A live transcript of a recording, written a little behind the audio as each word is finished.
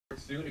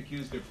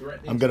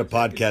I'm going to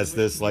podcast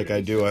this like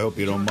I do. I hope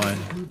you don't mind.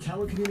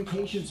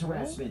 Telecommunications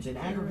harassment and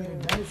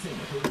aggravated menacing.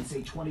 Police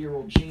say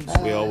 20-year-old James.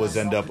 We always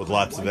end up with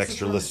lots of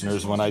extra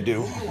listeners when I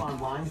do.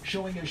 Online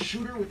showing a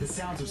shooter with the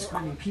sounds of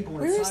screaming people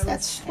Where is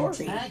that story?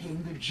 and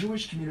tagging the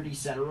Jewish Community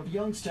Center of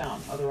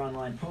Youngstown. Other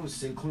online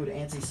posts include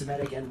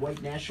anti-Semitic and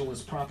white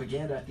nationalist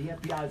propaganda. The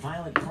FBI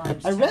violent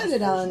crimes. I read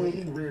it on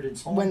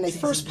when they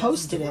first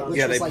posted it. Which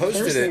Yeah, was they like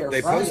posted Thursday it. or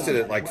They Friday. posted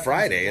it like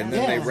Friday, and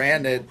then they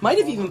ran it. Might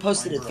have even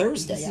posted it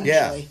Thursday. Actually.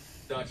 Yeah.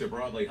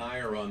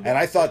 And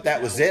I thought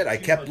that was it. I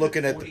kept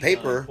looking at the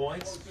paper,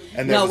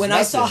 and there No, was when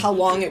I saw nothing. how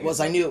long it was,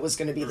 I knew it was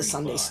going to be the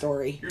Sunday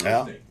story.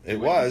 Well, it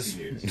was.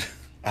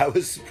 I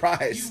was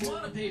surprised.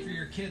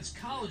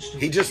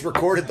 He just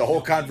recorded the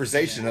whole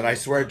conversation, and I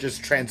swear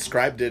just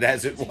transcribed it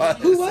as it was.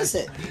 Who was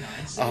it?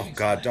 Oh,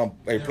 God, don't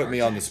put me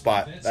on the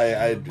spot.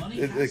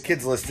 The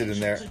kid's listed in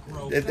there.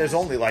 There's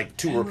only like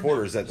 2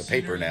 reporters at the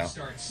paper now.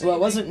 Well, it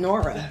wasn't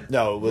Nora.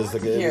 No, it was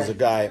a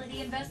guy.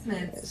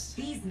 Investments.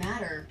 Fees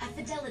matter. At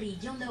Fidelity,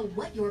 you'll know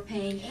what you're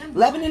paying and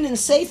Lebanon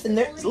is safe, and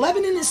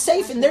Lebanon is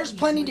safe, and there's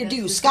plenty to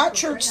do. Scott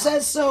Church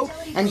says so,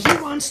 and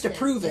he wants to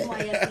prove it.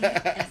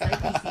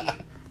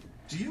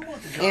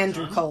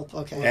 Andrew Culp,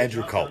 okay.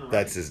 Andrew Culp,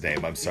 that's his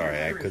name. I'm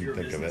sorry, I couldn't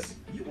think of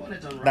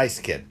it. Nice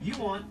kid. You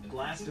want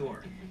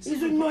Glassdoor.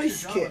 He's a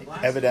nice kid.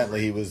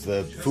 Evidently, he was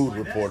the food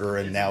reporter,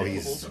 and now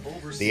he's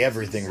the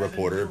everything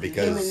reporter Him and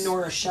because,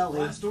 Nora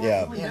Shelley,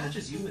 yeah.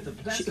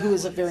 who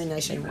is a very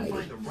nice young lady.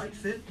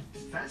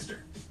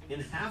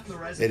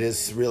 It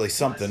is really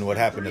something what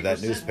happened to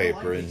that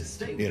newspaper in,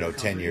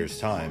 10 years'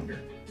 time.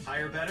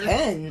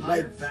 10,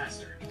 like,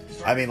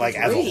 I mean, like,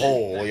 as a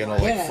whole, like,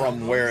 Yeah.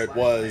 from where it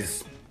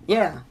was.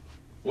 yeah.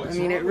 I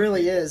mean, it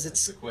really is.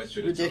 It's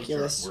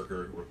ridiculous.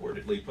 Worker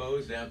reportedly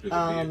posed after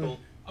the vehicle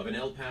of an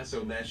El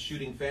Paso mass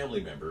shooting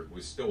family member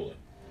was stolen.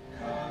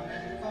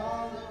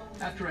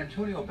 After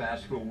Antonio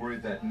Basco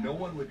worried that no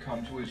one would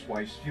come to his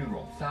wife's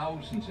funeral,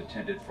 thousands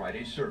attended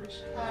Friday's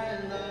service.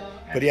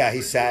 But yeah,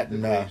 he sat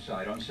and You're like,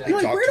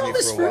 talked where'd to all me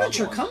this for a while.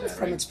 furniture come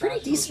from? It's pretty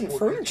decent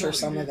furniture,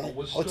 some of it.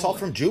 Oh, it's all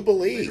from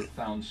Jubilee. Wait,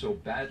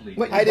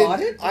 I you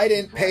bought it?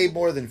 didn't pay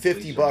more than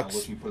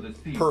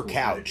 $50 per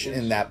couch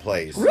in that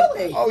place.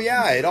 Really? Oh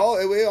yeah,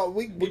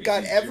 we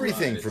got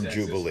everything from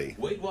Jubilee.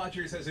 Weight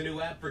Watchers has a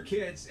new app for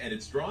kids, and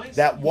it's drawing.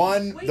 The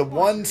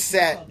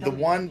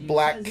one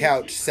black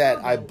couch set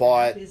I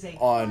bought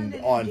on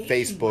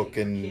Facebook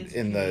and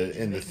in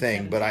the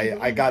thing, but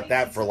I got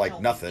that for like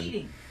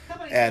nothing.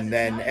 And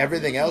then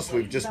everything else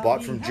we've just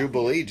bought from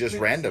Jubilee just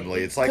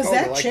randomly. It's like, Because oh,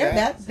 that we like chair,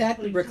 that. that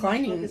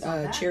reclining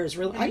chair is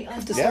really. I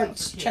have to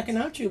start checking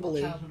out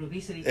Jubilee.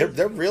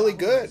 They're really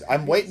good.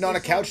 I'm waiting on a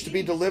couch to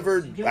be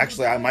delivered.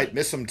 Actually, I might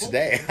miss them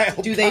today. I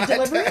hope Do they not.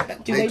 deliver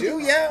it? They do,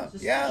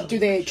 yeah. Do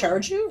they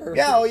charge you? Or?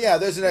 Yeah, oh yeah,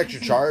 there's an extra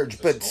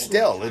charge, but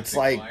still, it's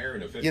like,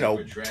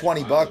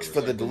 $20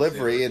 for the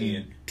delivery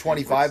and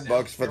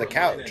 $25 for the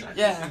couch.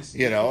 Yeah.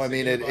 I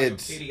mean,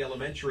 it's.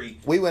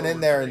 We went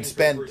in there and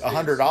spent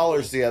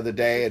 $100 the other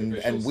day,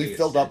 and we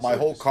filled up my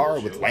whole car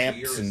with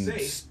lamps and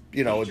just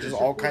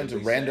all kinds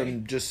of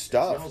random just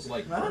stuff.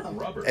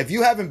 If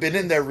you haven't been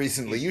in there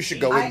recently, you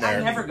should go in there.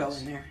 I never go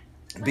in there.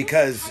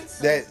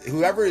 Because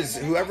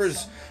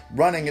whoever's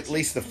running at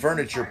least the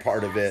furniture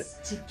part of it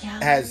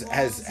has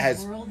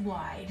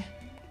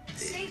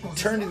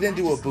turned it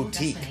into a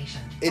boutique.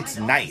 It's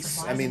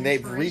nice. I mean,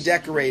 they've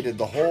redecorated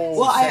the whole.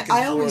 Well, second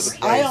I floor of the always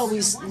place. I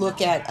always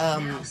look at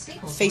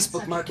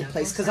Facebook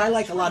Marketplace because I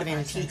like a lot of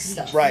antique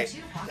stuff. Right.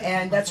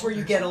 And that's where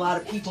you get a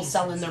lot of people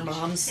selling their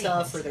mom's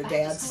stuff or their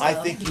dad's stuff. I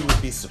think you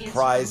would be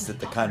surprised at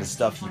the kind of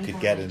stuff you could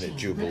get in at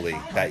Jubilee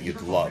that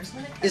you'd love.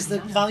 Is the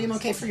volume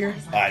okay for your?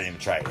 I didn't even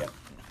try it yet.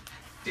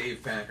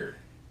 Dave Packard,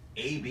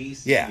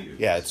 ABC.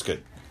 Yeah, it's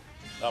good.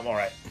 I'm all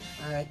right.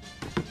 All right.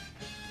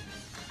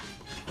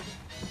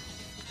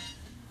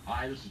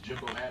 Hi, this is Jim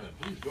Bohannon.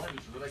 Please join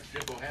us for the next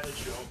Jim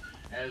Bohannon show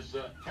as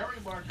Harry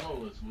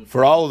Margolis.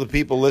 For all of the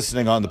people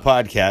listening on the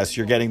podcast,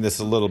 you're getting this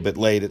a little bit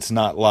late. It's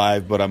not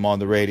live, but I'm on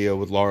the radio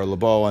with Laura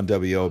LeBeau on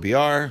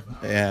WOBR.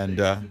 And,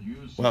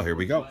 well, here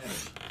we go.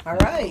 All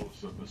right.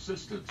 Some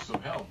assistance,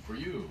 some help for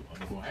you on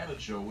the Bohannon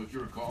show with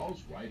your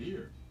calls right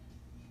here.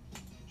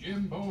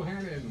 Jim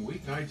Bohannon,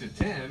 weeknights at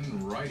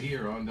 10, right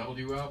here on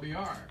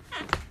WLBR.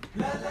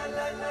 La la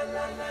la la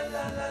la la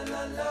la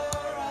la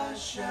Laura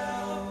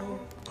show.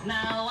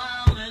 Now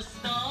I'm a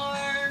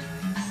star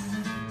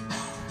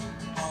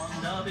on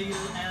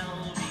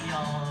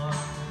WLBR.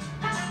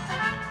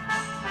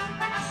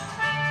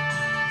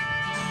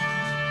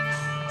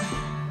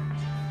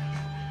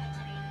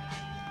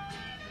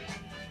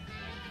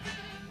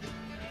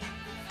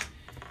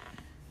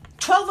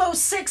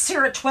 .1206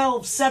 here at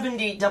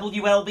 1270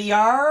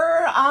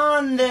 WLBR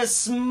on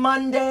this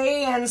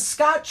Monday, and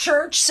Scott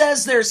Church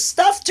says there's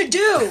stuff to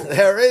do.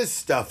 There is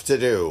stuff to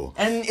do.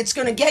 And it's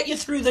going to get you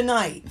through the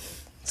night.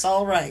 It's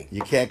all right.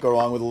 You can't go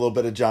wrong with a little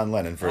bit of John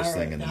Lennon first All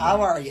thing right. in the How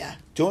morning. are you?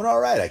 Doing all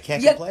right. I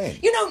can't complain.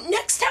 You know,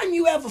 next time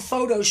you have a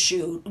photo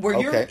shoot where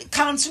you're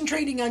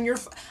concentrating on your,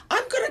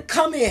 I'm gonna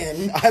come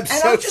in I'm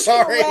just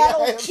sorry. gonna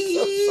rattle I am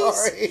keys, so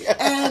sorry.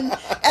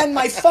 and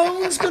my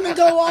phone's gonna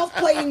go off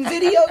playing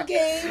video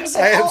games.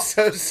 And I am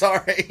so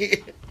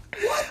sorry.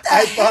 What the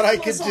I thought I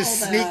could was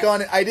just all sneak that?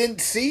 on it. I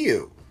didn't see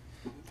you.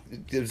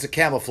 It was a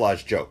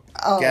camouflage joke.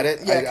 Oh, Get it?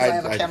 Yeah, I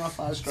have a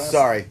camouflage dress.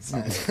 Sorry.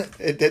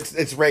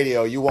 it's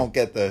radio. You won't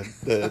get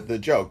the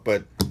joke,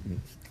 but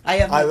I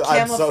have a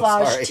I'm so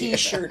camouflage sorry.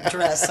 T-shirt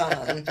dress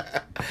on.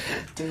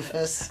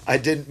 Doofus. I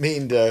didn't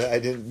mean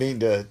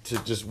to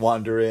just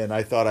wander in.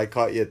 I thought I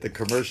caught you at the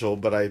commercial,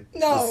 but I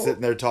was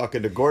sitting there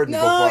talking to Gordon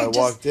before I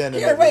walked in,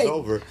 and it was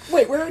over.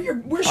 Wait, where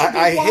should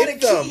I be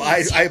hid them.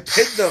 keys? I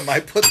hid them.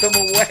 I put them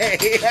away.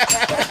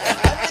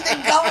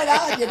 Everything going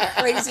on, you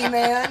crazy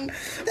man.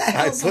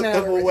 I put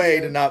them away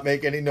to not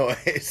make any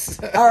noise.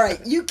 All right,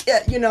 you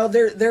know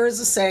there is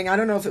a saying. I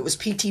don't know if it was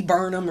P.T.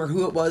 Barnum or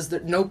who it was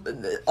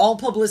that all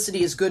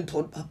publicity is good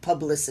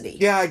publicity.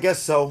 Yeah, I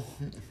guess so.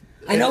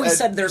 I know he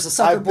said there's a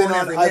sucker born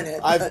every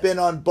minute. I've been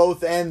on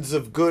both ends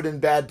of good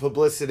and bad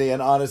publicity, and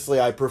honestly,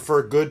 I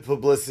prefer good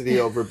publicity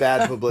over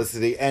bad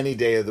publicity any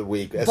day of the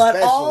week.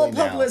 But all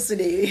now.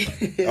 publicity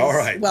is all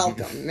right.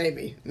 welcome.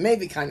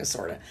 Maybe kind of,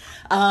 sort of.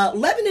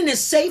 Lebanon is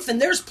safe,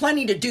 and there's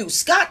plenty to do.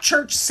 Scott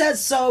Church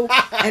says so,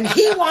 and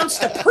he wants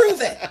to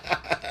prove it.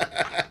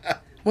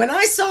 When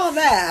I saw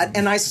that,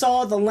 and I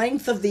saw the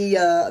length of the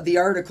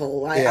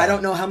article, I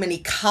don't know how many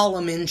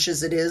column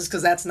inches it is,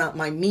 because that's not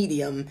my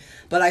medium,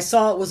 but I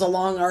saw it was a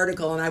long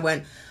article, and I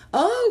went,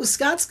 oh,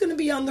 Scott's going to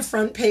be on the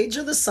front page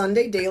of the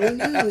Sunday Daily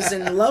News,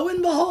 and lo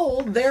and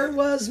behold, there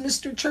was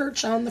Mr.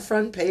 Church on the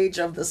front page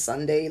of the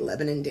Sunday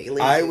Lebanon Daily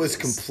News. I was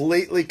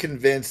completely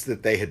convinced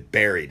that they had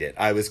buried it.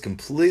 I was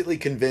completely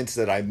convinced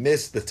that I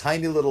missed the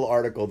tiny little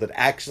article that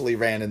actually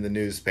ran in the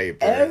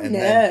newspaper.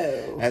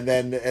 Oh, and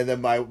then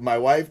my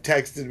wife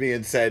texted me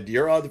and said,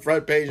 "You're on the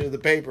front page of the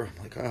paper."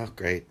 I'm like, oh,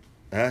 great.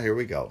 Here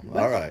we go.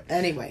 All right.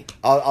 Anyway.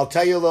 I'll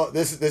tell you a little,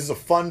 this is a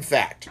fun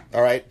fact,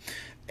 all right?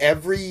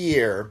 Every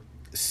year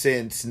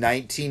since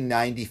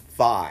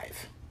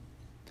 1995,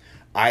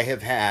 I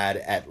have had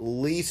at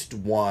least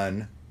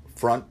one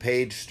front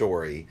page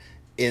story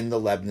in the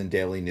Lebanon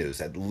Daily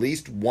News. At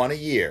least one a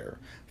year,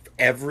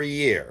 every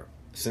year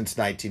since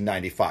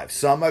 1995.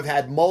 Some I've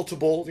had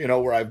multiple,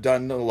 where I've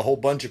done a whole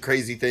bunch of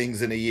crazy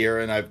things in a year,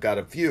 and I've got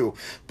a few.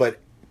 But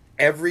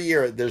every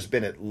year there's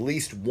been at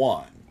least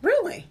one.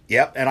 Really?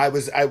 Yep.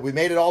 And we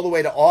made it all the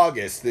way to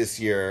August this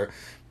year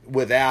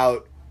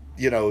without,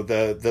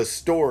 the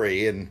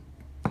story. And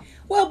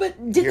well,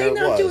 but did they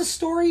not do a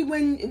story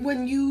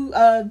when you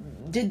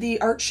did the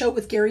art show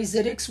with Gary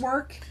Zidek's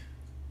work?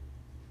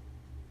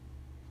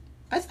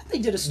 I thought they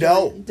did a story.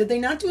 No. Did they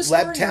not do a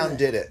story? Lebtown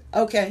did it.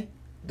 Okay.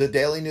 The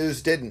Daily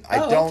News didn't.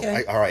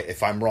 Okay. All right,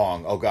 if I'm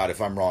wrong, oh God, if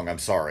I'm wrong, I'm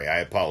sorry. I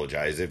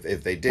apologize if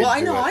they did. Well,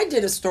 I know I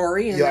did a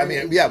story. And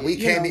we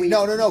came.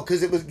 No,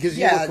 because you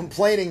were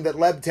complaining that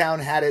Lebtown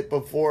had it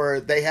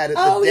before they had it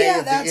the day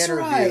of the interview.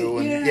 Right.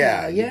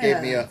 And you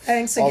gave me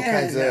thanks all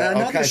again. kinds of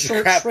Another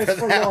short crap shrift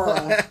for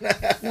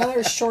Laura.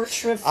 Another short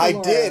shrift for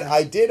Laura.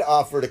 I did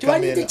offer to come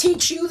in. Do I need to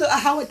teach you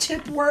how a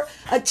tip works?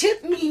 A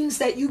tip means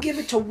that you give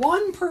it to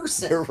one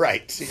person. You're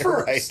right.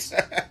 First.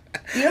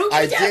 You don't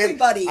give it to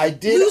everybody. I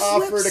did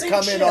offer to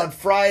come in on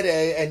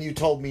Friday, and you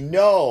told me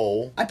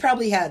no. I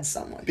probably had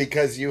someone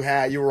because you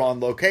were on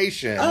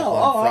location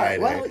on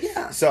Friday. Well,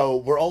 yeah. So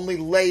we're only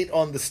late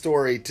on the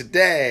story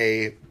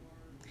today.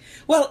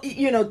 Well,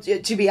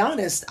 to be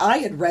honest, I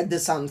had read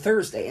this on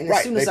Thursday, and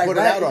as soon as I read it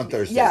out on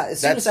Thursday. Yeah,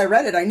 as soon as I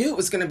read it, I knew it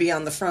was going to be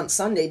on the front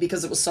Sunday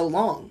because it was so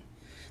long.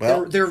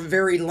 Well, their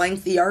very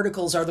lengthy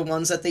articles are the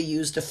ones that they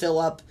use to fill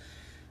up.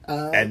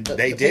 And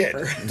they did.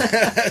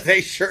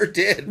 They sure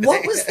did.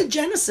 What was the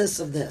genesis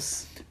of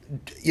this?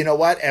 You know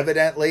what?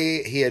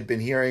 Evidently, he had been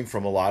hearing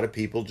from a lot of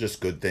people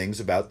just good things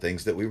about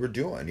things that we were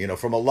doing.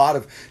 From a lot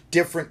of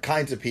different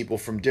kinds of people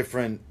from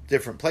different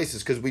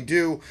places. Because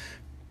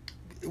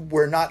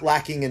we're not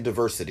lacking in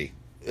diversity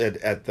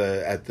at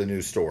the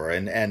news store,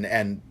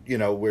 and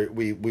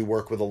we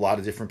work with a lot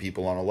of different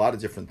people on a lot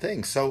of different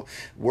things. So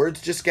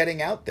word's just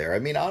getting out there. I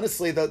mean,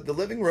 honestly, the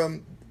living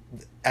room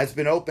has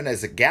been open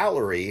as a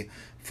gallery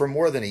for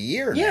more than a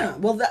year now. Yeah,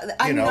 well,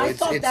 I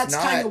thought that's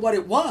kind of what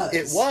it was.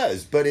 It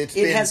was, but it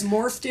has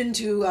morphed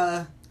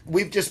into...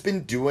 We've just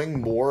been doing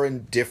more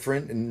and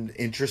different and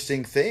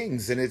interesting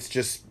things, and it's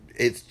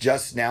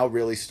just now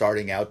really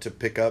starting out to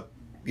pick up,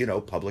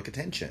 public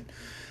attention.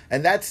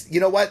 And that's,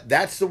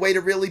 that's the way to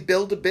really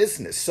build a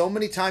business. So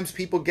many times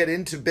people get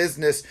into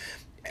business,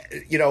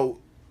 and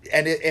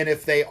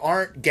if they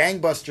aren't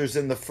gangbusters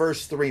in the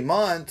first 3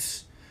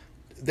 months,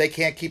 they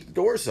can't keep the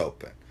doors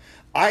open.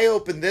 I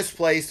opened this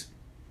place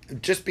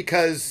just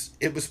because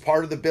it was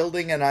part of the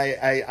building, and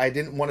I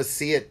didn't want to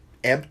see it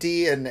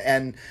empty,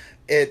 and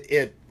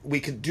we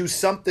could do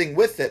something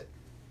with it,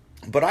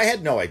 but I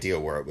had no idea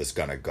where it was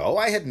going to go.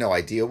 I had no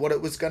idea what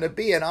it was going to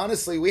be, and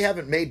honestly, we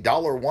haven't made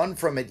 $1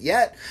 from it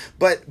yet.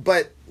 But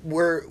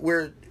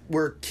we're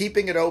we're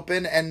keeping it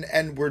open,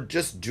 and we're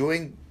just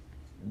doing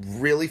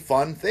really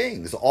fun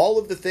things. All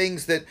of the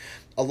things that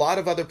a lot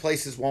of other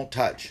places won't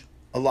touch.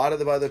 A lot of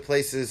the other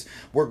places,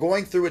 we're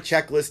going through a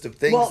checklist of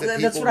things that people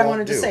that's what I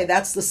wanted do. to say.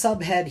 That's the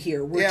subhead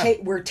here.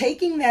 We're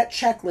taking that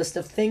checklist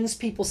of things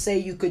people say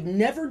you could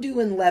never do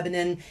in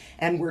Lebanon,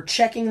 and we're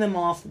checking them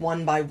off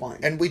one by one.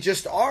 And we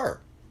just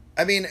are.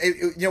 I mean,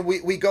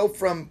 we go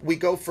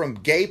from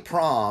gay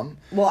prom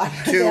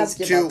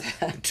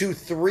to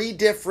 3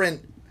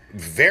 different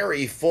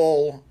very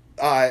full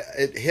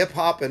hip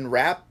hop and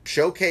rap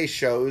showcase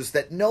shows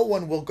that no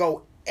one will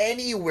go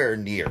anywhere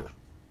near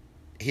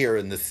here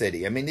in the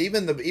city. I mean,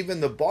 even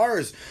the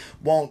bars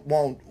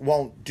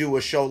won't do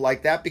a show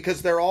like that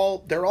because they're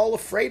all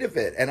afraid of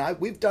it. And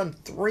we've done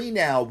 3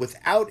 now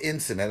without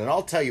incident. And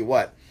I'll tell you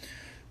what,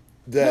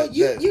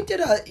 you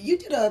did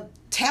a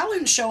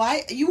talent show.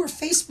 You were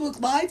Facebook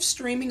live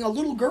streaming a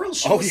little girl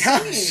show. Oh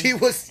yeah, she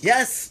was.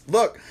 Yes,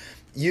 look,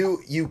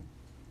 you.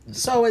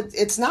 So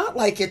it's not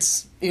like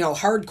it's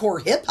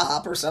hardcore hip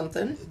hop or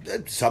something.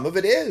 Some of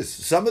it is.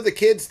 Some of the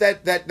kids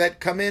that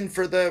come in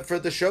for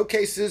the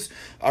showcases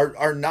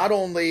are not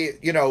only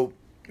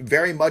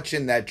very much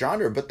in that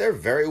genre, but they're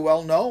very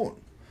well known.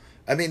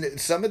 I mean,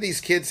 some of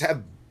these kids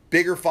have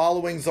bigger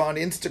followings on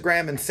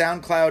Instagram and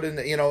SoundCloud,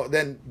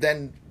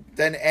 and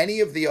than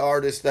any of the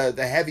artists,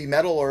 the heavy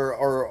metal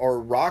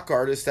or rock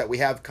artists that we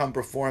have come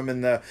perform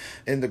in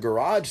the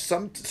garage.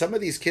 Some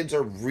of these kids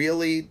are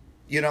really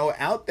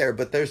out there,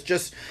 but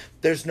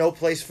there's no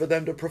place for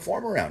them to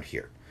perform around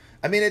here.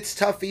 I mean, it's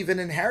tough even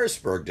in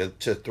Harrisburg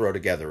to throw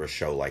together a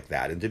show like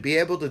that, and to be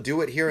able to do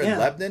it here in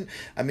Lebanon.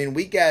 I mean,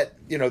 we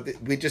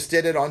just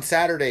did it on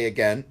Saturday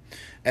again,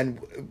 and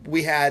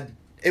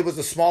it was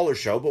a smaller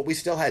show, but we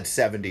still had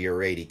 70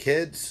 or 80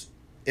 kids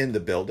in the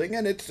building,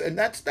 and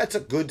that's a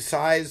good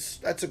size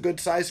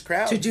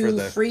crowd to do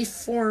free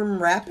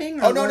form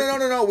rapping. Oh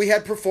no! We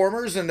had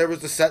performers, and there was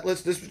the set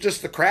list. This was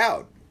just the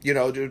crowd.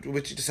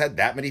 We just had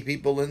that many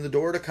people in the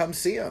door to come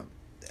see them.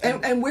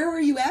 And where are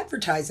you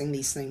advertising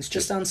these things?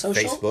 Just on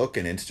social? Facebook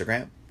and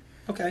Instagram.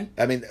 Okay.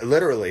 I mean,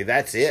 literally,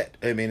 that's it.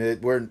 I mean,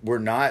 we're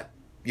not,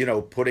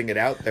 putting it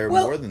out there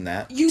more than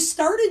that. You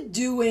started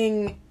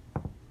doing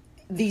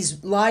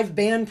these live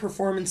band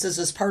performances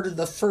as part of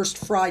the First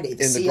Friday.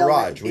 The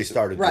garage, we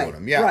started doing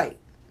them. Yeah. Right.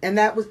 And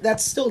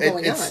that's still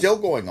going on. It's still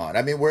going on.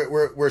 I mean,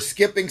 we're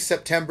skipping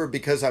September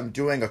because I'm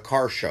doing a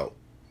car show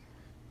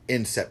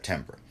in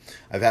September.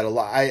 I've had a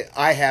lot.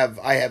 I have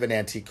an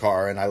antique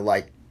car, and I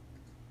like,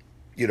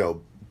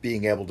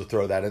 being able to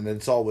throw that. And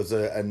it's always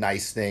a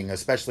nice thing,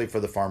 especially for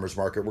the farmers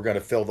market. We're going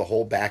to fill the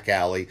whole back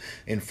alley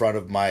in front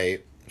of my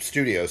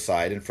studio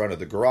side, in front of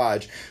the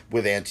garage,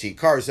 with antique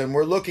cars. And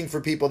we're looking for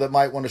people that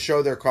might want to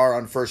show their car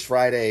on First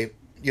Friday.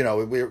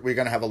 We're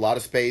going to have a lot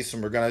of space,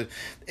 and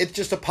it's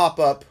just a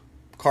pop-up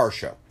car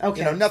show.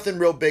 Okay. Nothing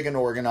real big and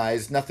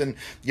organized, nothing,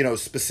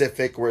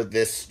 specific where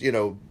this,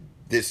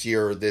 this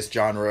year or this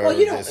genre. Well,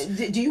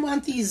 do you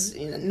want these?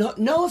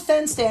 No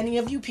offense to any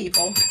of you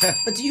people,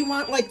 but do you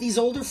want like these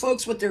older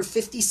folks with their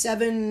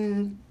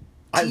 57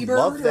 T-Bird? I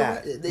love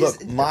that. Look,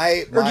 do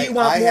you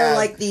want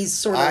like these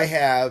sort of? I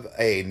have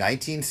a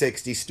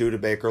 1960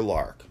 Studebaker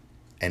Lark,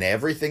 and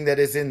everything that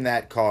is in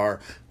that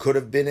car could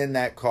have been in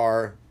that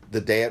car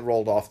the day it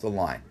rolled off the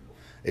line.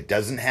 It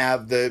doesn't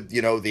have the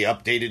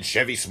updated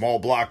Chevy small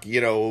block,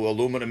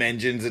 aluminum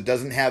engines. It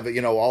doesn't have,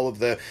 all of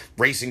the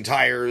racing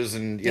tires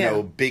and,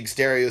 big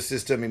stereo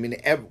system. I mean,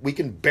 we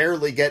can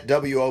barely get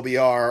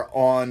WOBR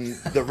on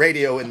the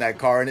radio in that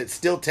car, and it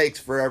still takes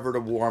forever to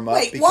warm up.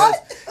 Wait, because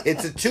what?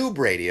 It's a tube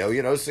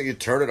radio, so you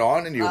turn it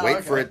on and you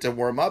wait for it to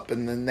warm up,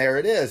 and then there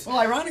it is. Well,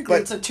 ironically,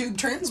 it's a tube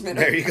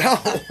transmitter. There you go.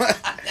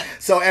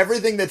 So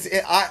everything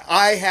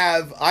I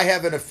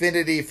have an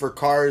affinity for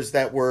cars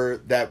that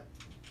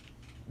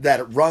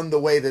run the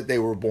way that they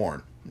were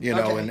born,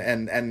 okay.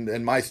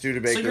 and my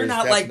Studebaker. So you're is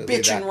not like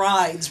bitching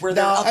rides where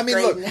they're upgrading. I mean,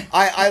 look,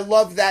 I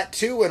love that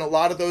too, and a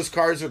lot of those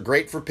cars are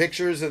great for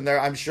pictures, and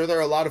I'm sure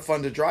they're a lot of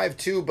fun to drive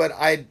too. But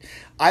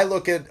I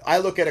look at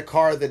a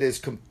car that is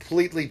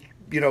completely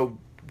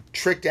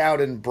tricked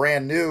out and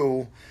brand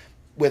new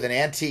with an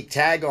antique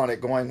tag on it,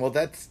 going, well,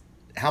 that's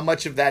how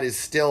much of that is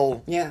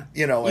still an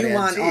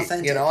want antique.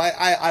 Authentic.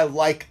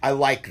 I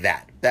like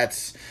that.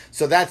 That's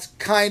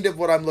kind of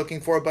what I'm looking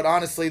for. But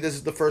honestly, this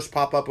is the first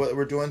pop-up that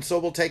we're doing, so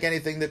we'll take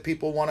anything that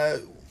people want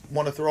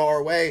to throw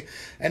our way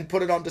and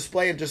put it on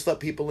display and just let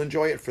people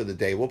enjoy it for the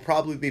day. We'll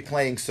probably be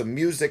playing some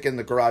music in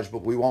the garage,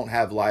 but we won't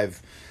have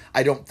live.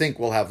 I don't think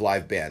we'll have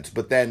live bands.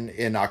 But then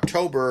in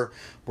October,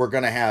 we're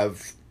going to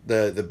have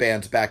the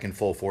band's back in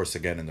full force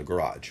again in the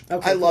garage.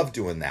 Okay, I love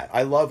doing that.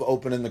 I love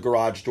opening the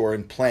garage door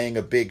and playing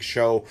a big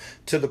show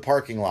to the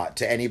parking lot,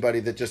 to anybody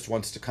that just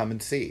wants to come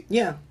and see.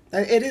 Yeah,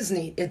 it is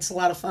neat. It's a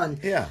lot of fun.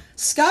 Yeah.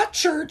 Scott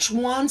Church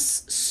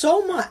wants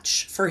so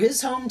much for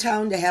his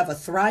hometown to have a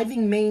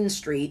thriving Main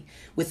Street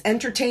with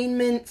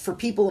entertainment for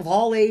people of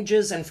all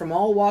ages and from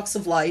all walks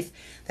of life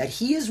that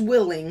he was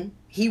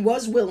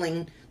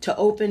willing to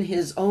open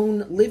his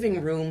own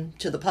living room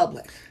to the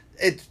public.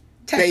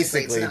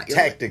 Basically, like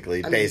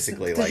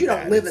like you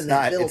don't that. live It's in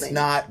that not, building. It's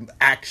not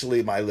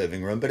actually my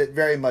living room, but it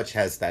very much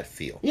has that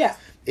feel. Yeah.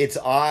 It's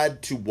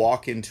odd to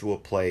walk into a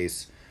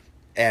place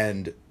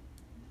and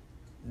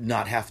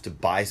not have to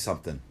buy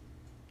something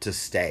to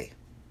stay.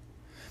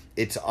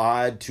 It's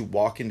odd to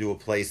walk into a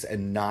place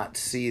and not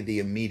see the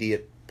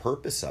immediate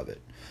purpose of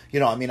it. You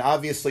know, I mean,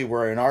 obviously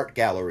we're an art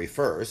gallery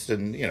first,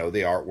 and, you know,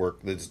 the artwork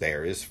that's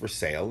there is for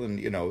sale, and,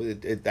 you know,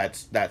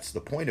 that's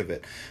the point of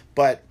it.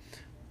 But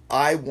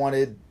I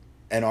wanted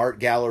an art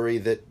gallery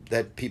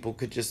that people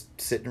could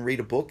just sit and read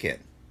a book in.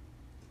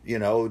 You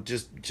know,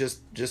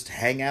 just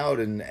hang out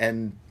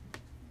and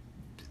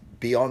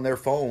be on their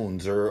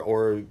phones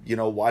or you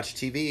know, watch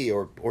TV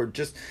or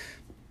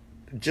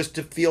just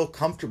to feel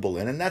comfortable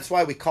in. And that's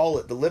why we call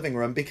it the living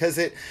room, because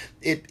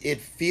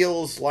it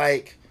feels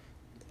like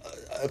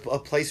a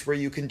place where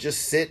you can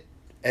just sit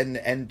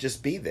and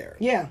just be there.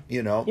 Yeah.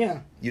 You know?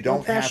 Yeah. You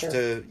don't have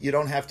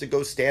to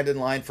go stand in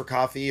line for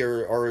coffee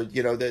or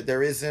you know,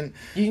 there isn't.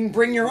 You can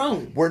bring your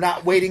own. We're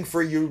not waiting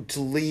for you to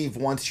leave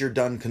once you're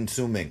done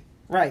consuming.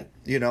 Right.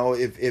 You know,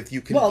 if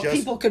you can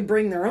people could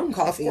bring their own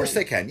coffee. Of course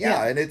they can,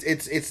 yeah. And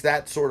it's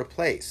that sort of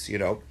place, you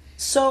know.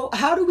 So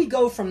how do we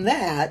go from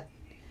that,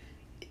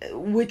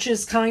 which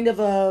is kind of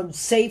a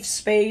safe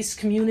space,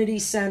 community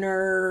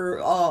center,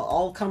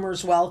 all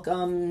comers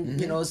welcome,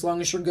 you know, as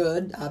long as you're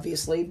good,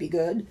 obviously, be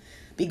good.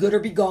 Be good or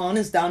be gone,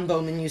 as Don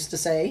Bowman used to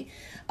say.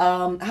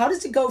 How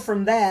does it go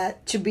from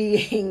that to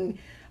being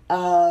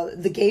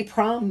the gay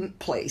prom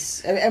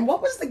place? And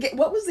what was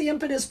the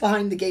impetus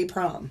behind the gay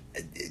prom?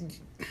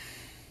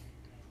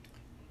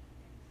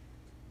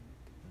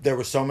 There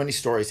were so many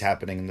stories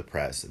happening in the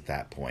press at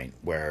that point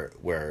where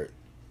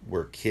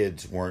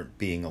kids weren't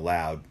being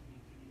allowed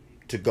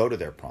to go to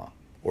their prom,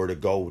 or to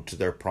go to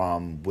their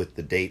prom with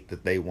the date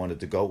that they wanted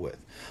to go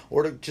with,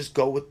 or to just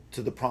go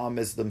to the prom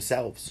as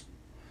themselves.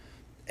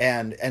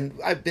 And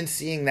I've been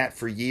seeing that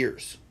for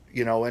years,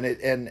 you know,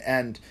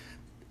 and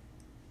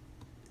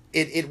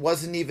it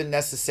wasn't even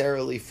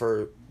necessarily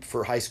for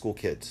high school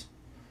kids.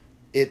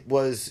 It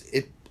was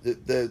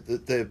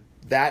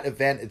that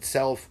event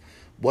itself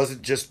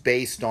wasn't just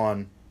based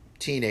on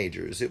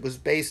teenagers. It was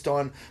based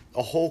on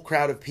a whole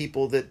crowd of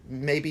people that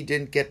maybe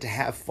didn't get to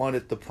have fun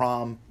at the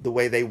prom the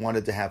way they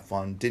wanted to have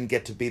fun, didn't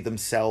get to be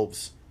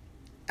themselves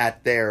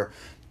at their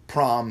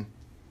prom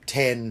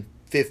 10,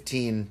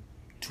 15,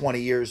 20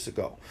 years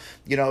ago.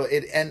 You know,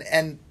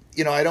 and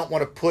you know, I don't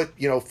want to put,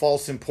 you know,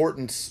 false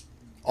importance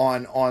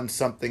on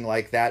something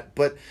like that,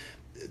 but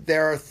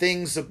there are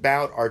things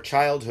about our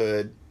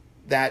childhood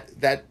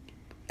that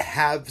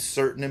have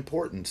certain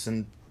importance,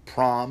 and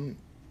prom,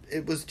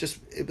 it was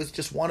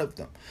just one of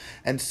them.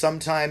 And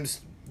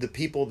sometimes the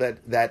people that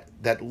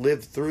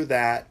live through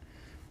that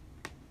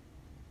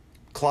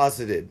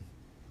closeted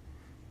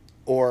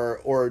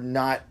or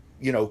not,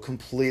 you know,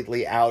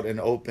 completely out and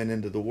open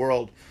into the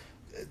world,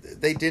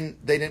 they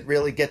didn't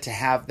really get to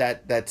have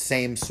that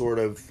same sort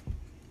of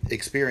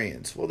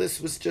experience. Well,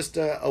 this was just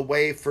a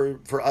way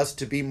for us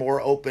to be more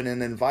open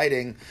and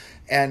inviting,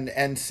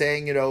 and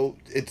saying, you know,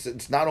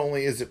 it's not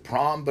only is it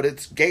prom, but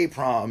it's gay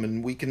prom,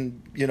 and we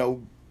can, you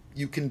know,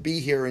 you can be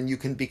here and you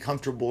can be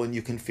comfortable and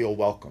you can feel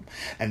welcome.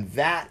 And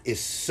that is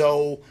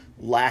so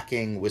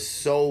lacking with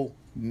so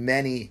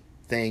many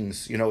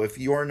things. You know, if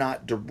you're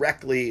not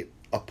directly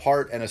a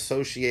part and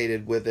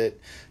associated with it,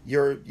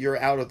 you're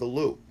out of the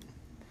loop.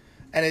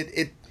 And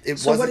it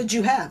So what did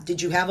you have?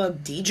 Did you have a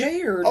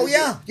DJ or? Oh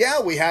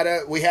yeah, we had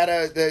a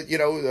you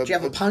know. Did you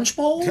have a punch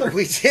bowl? Or?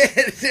 We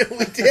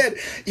did.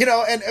 You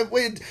know, and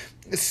we had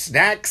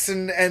snacks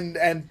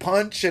and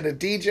punch and a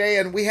DJ,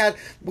 and we had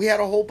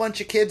a whole bunch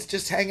of kids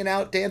just hanging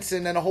out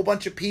dancing, and a whole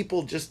bunch of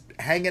people just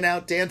hanging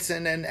out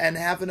dancing and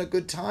having a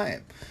good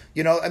time.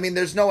 You know, I mean,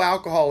 there's no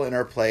alcohol in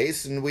our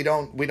place, and we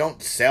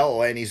don't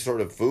sell any sort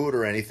of food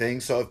or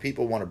anything. So if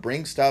people want to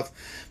bring stuff,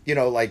 you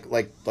know,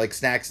 like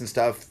snacks and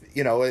stuff,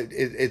 you know,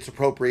 it's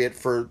appropriate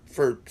for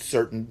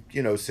certain,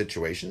 you know,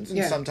 situations,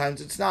 and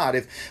sometimes it's not.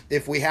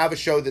 If we have a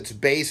show that's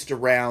based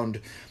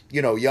around,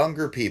 you know,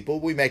 younger people,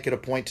 we make it a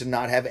point to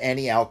not have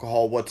any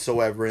alcohol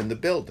whatsoever in the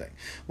building.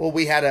 Well,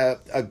 we had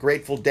a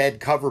Grateful Dead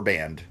cover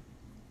band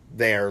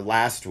there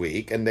last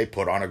week, and they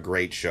put on a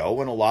great show,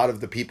 and a lot of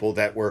the people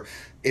that were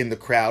in the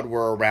crowd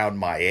were around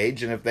my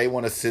age, and if they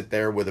want to sit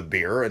there with a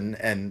beer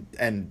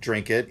and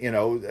drink it, you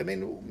know, I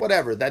mean,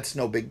 whatever, that's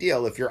no big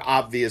deal if you're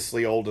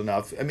obviously old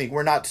enough. I mean,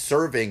 we're not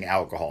serving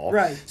alcohol,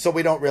 right? So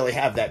we don't really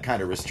have that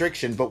kind of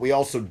restriction, but we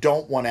also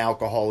don't want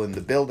alcohol in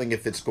the building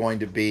if it's going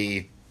to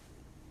be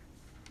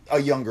a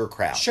younger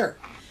crowd. Sure.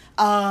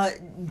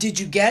 Did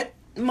you get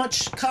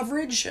much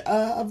coverage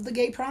of the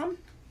gay prom?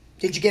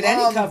 Did you get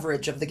any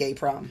coverage of the gay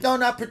prom? No,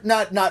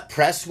 not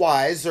press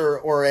wise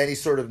or any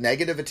sort of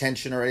negative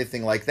attention or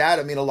anything like that.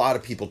 I mean, a lot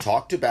of people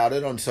talked about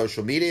it on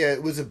social media.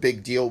 It was a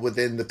big deal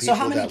within the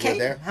people that were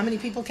there. How many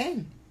people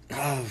came?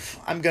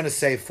 I'm going to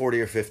say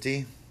 40 or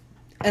 50.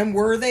 And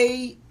were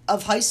they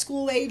of high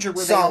school age, or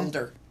were they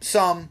older?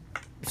 Some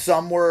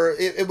were.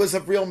 It was a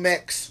real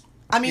mix.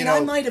 I mean, I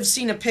might have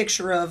seen a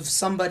picture of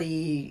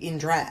somebody in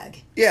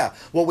drag. Yeah.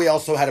 Well, we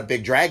also had a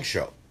big drag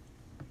show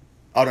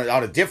on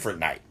a different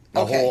night.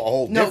 A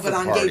whole different but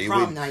on party. Gay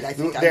Prom night, I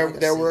think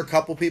there were a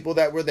couple people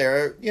that were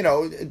there,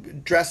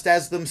 dressed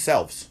as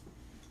themselves.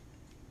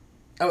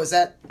 Oh, is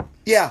that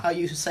how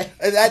you say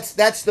it?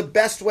 That's the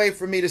best way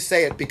for me to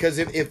say it, because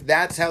if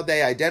that's how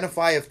they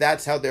identify, if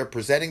that's how they're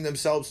presenting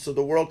themselves to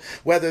the world,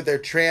 whether they're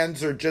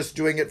trans or just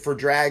doing it for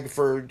drag,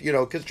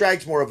 because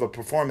drag's more of a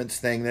performance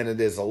thing than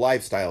it is a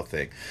lifestyle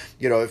thing.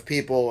 If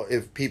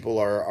people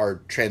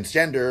are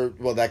transgender,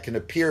 well, that can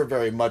appear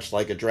very much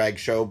like a drag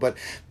show, but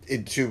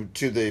to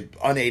the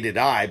unaided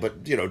eye,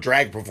 but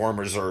drag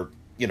performers are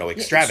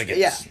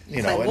extravagant.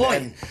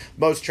 And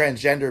most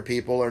transgender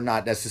people are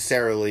not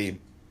necessarily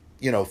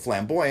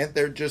flamboyant.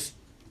 They're just,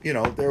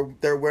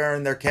 they're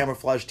wearing their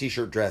camouflage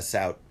t-shirt dress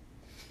out,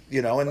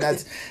 and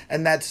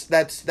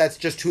that's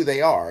just who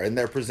they are, and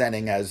they're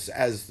presenting as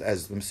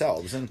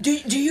themselves. And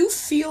do you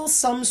feel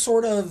some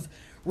sort of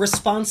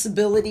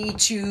responsibility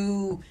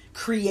to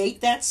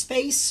create that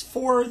space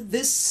for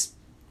this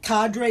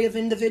cadre of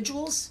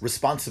individuals?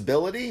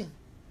 Responsibility?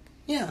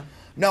 Yeah.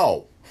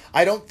 No.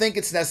 I don't think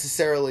it's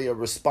necessarily a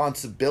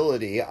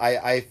responsibility.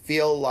 I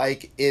feel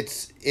like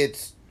it's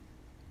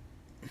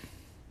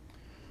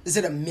Is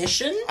it a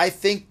mission? I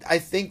think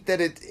that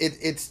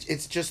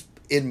it's just,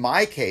 in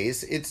my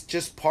case, it's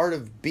just part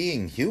of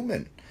being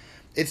human.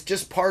 It's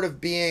just part of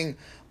being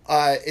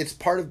an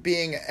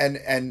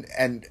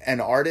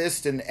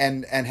artist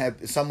and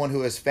have someone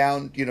who has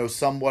found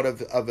somewhat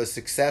of a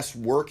success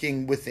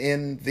working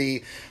within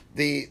the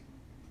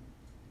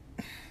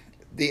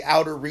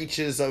outer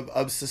reaches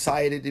of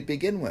society to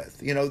begin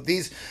with.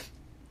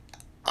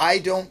 I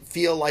don't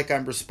feel like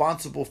I'm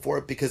responsible for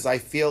it, because I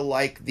feel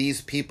like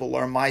these people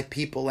are my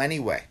people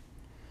anyway.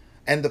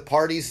 And the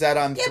parties that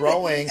I'm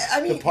throwing,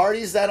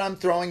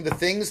 the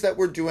things that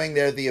we're doing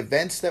there, the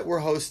events that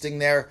we're hosting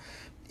there,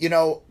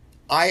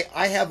 I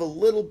have a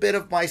little bit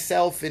of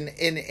myself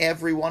in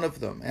every one of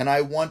them, and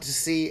I want to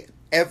see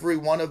every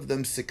one of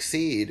them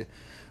succeed.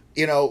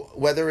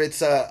 Whether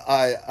it's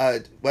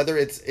whether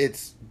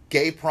it's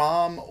Gay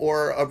Prom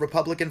or a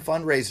Republican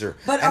fundraiser.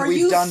 But and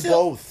we've done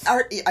both.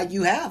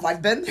 You have.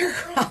 I've been there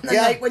on the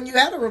night when you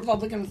had a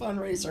Republican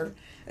fundraiser.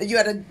 You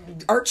had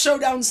an art show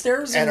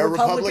downstairs and a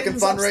Republican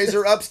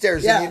fundraiser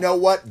upstairs. Yeah. And you know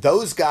what?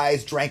 Those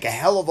guys drank a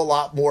hell of a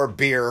lot more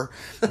beer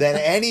than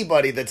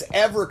anybody that's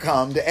ever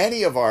come to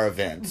any of our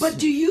events.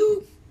 But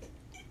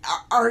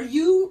are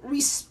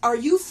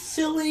you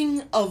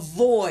filling a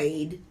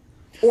void?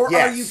 Or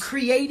yes. Are you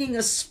creating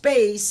a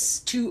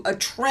space to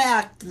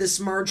attract this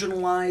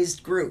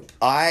marginalized group?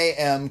 I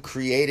am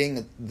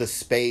creating the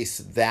space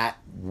that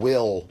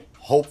will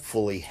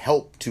hopefully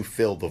help to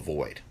fill the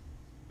void.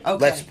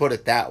 Okay. Let's put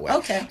it that way.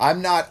 Okay.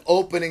 I'm not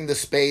opening the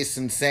space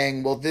and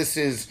saying, well, this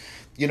is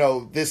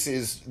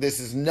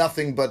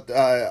nothing but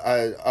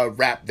a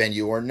rap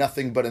venue, or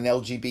nothing but an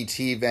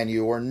LGBT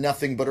venue, or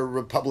nothing but a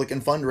Republican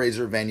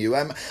fundraiser venue.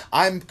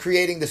 I'm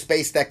creating the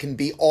space that can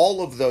be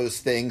all of those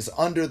things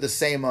under the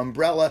same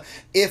umbrella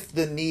if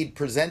the need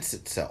presents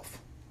itself.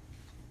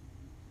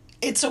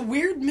 It's a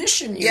weird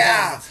mission you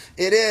have.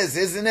 It is,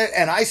 isn't it?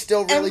 And I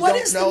still really don't know. And what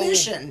is the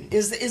mission?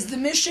 Is the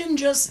mission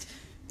just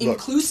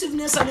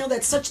inclusiveness? I know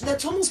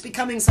that's almost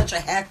becoming such a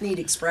hackneyed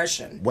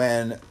expression.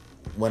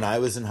 When I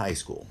was in high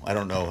school, I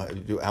don't know,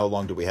 how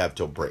long do we have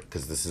till break?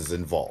 Because this is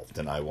involved,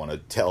 and I want to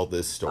tell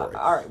this story.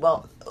 All right,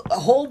 well,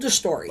 hold the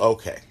story.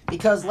 Okay.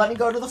 Because let me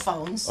go to the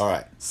phones. All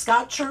right.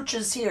 Scott Church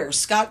is here.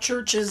 Scott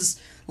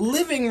Church's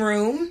living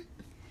room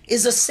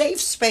is a safe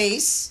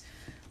space.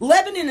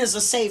 Lebanon is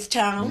a safe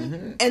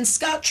town, and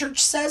Scott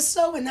Church says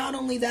so, and not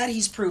only that,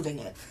 he's proving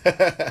it.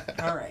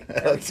 All right.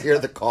 Let's hear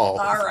the call.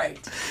 All right.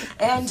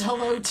 And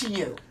hello to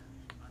you.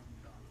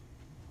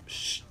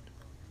 Shh.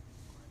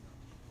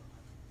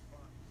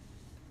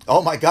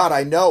 Oh my God,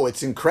 I know.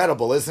 It's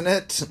incredible, isn't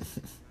it?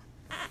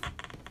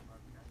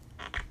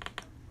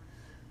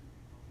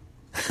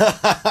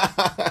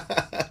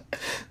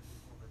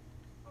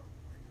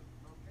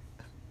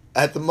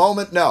 At the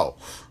moment, no.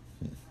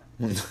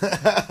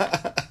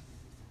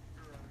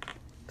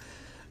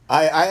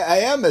 I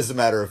am, as a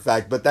matter of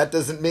fact, but that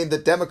doesn't mean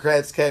that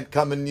Democrats can't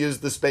come and use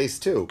the space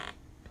too.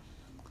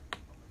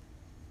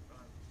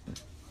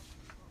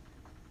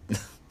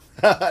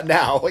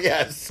 Now,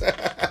 yes.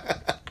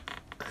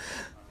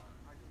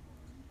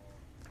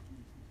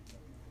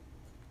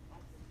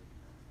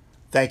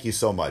 Thank you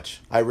so much.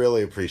 I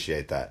really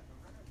appreciate that.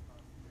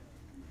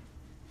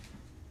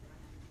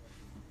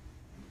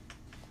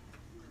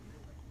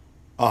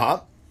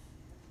 Uh-huh.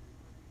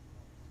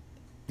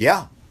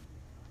 Yeah.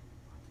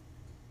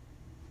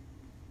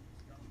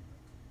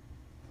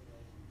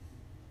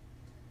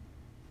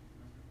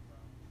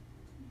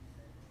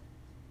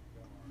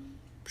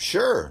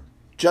 Sure.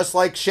 Just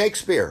like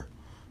Shakespeare.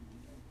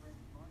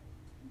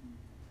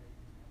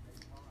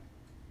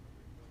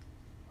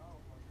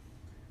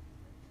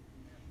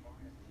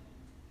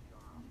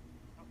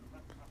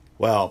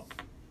 Well,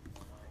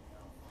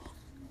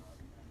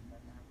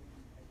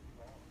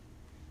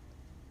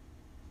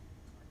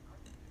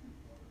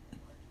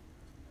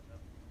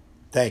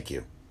 Thank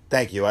you.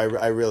 Thank you.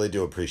 I really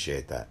do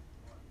appreciate that.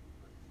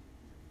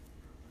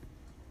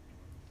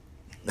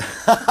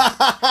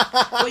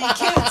 Well, you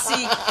can't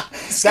see.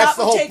 Scott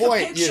would take a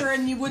picture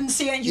and you wouldn't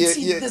see it. You'd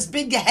see this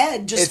big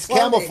head just It's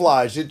floating.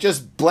 camouflage. It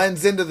just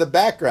blends into the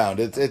background.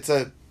 It's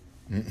a...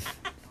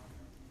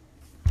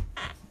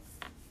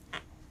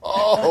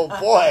 Oh,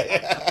 boy.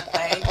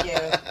 Thank you.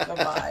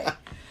 Goodbye.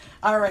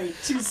 All right,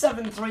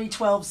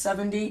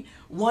 273-1270,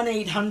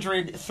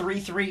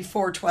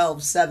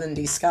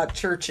 1-800-334-1270. Scott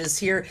Church is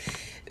here.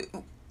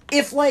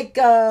 If, like,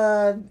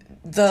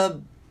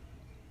 the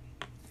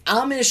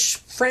Amish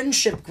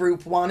friendship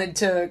group wanted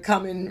to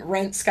come and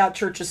rent Scott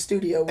Church's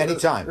studio...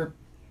 Anytime.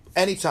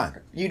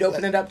 Anytime. You'd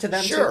open it up to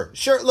them, too?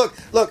 Sure. Look,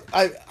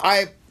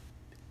 I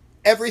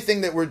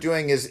everything that we're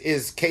doing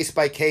is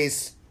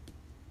case-by-case,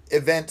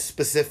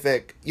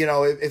 event-specific. You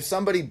know, if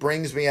somebody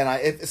brings me an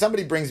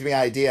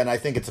idea and I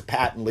think it's a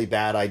patently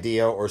bad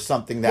idea or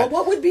something that...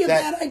 Well, what would be a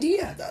bad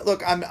idea?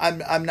 Look, I'm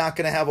not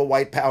going to have a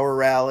white power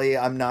rally.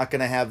 I'm not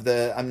going to have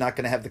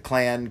the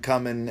Klan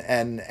come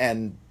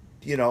and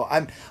you know,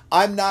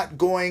 I'm not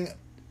going,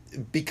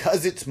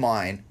 because it's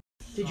mine.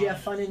 Did you have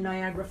fun in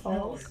Niagara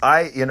Falls?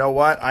 You know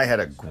what? I had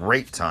a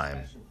great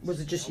time. Was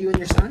it just you and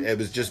your son? It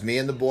was just me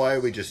and the boy.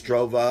 We just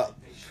drove up,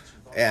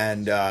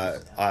 and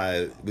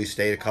we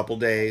stayed a couple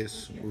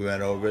days. We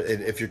went over.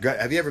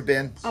 Have you ever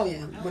been? Oh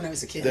yeah, when I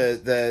was a kid.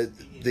 I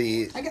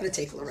got to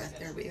take Lorette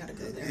there. We got to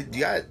go there. You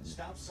got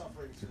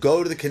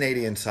go to the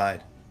Canadian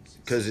side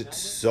because it's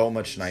so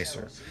much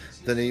nicer.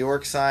 The New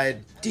York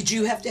side. Did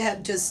you have to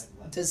have Does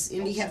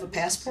Indy have a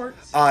passport?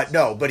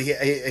 No, but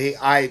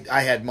I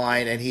had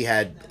mine, and he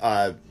had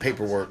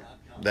paperwork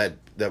that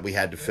we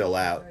had to fill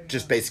out,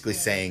 just basically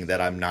saying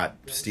that I'm not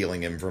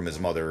stealing him from his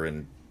mother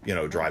and, you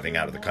know, driving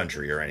out of the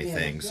country or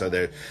anything. Yeah. So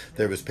there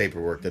was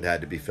paperwork that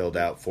had to be filled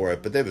out for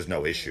it, but there was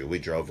no issue. We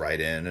drove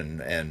right in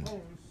and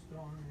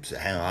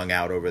hung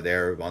out over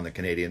there on the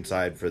Canadian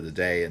side for the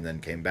day, and then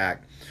came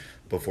back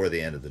before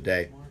the end of the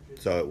day.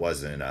 So it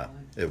wasn't a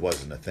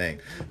thing,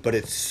 but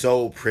it's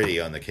so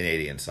pretty on the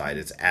Canadian side.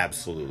 It's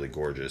absolutely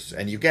gorgeous,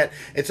 and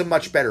it's a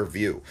much better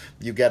view.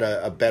 You get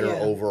a better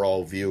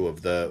overall view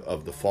of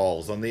the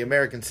falls. On the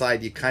American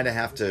side, you kind of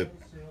have to,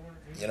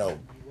 you know,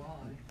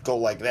 go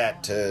like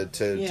that to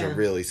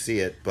really see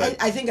it. But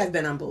I think I've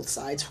been on both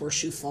sides,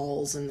 Horseshoe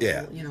Falls and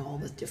you know, all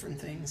the different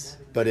things.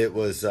 But it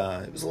was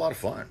a lot of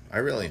fun. I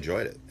really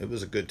enjoyed it. It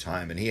was a good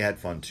time, and he had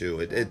fun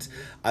too.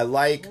 I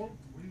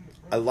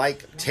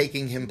like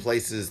taking him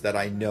places that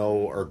I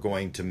know are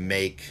going to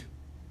make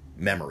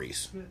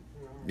memories.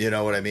 You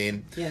know what I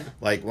mean? Yeah.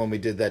 Like when we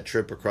did that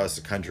trip across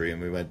the country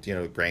and we went, you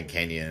know, Grand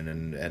Canyon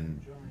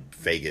and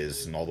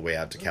Vegas and all the way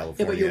out to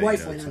California. Yeah, but your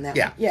wife went on that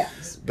one. Yeah.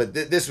 But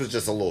this was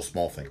just a little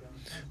small thing.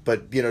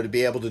 But, you know, to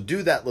be able to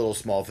do that little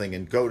small thing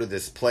and go to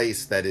this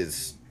place that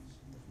is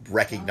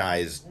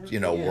recognized, you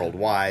know,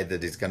 worldwide,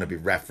 that is going to be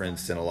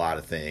referenced in a lot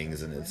of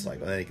things, and it's like,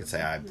 well, then he can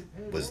say I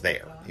was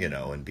there, you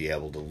know, and be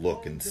able to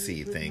look and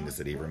see things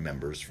that he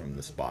remembers from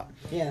the spot.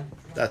 Yeah,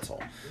 that's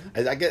all.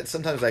 I get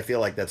sometimes I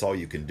feel like that's all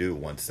you can do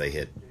once they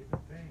hit,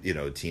 you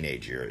know,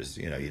 teenage years.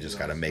 You know, you just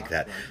got to make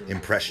that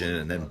impression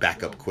and then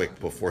back up quick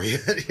before you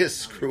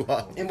screw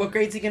up. And what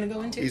grade's he going to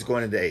go into? He's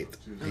going into 8th.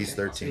 Okay. He's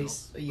 13. So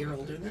he's a year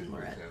older than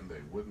Lorette.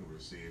 They wouldn't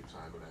receive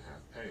time and a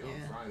half pay on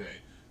Friday.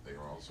 They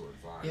are also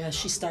advised. Yeah,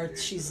 she's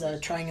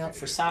trying out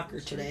for soccer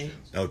today.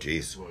 Oh,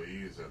 geez.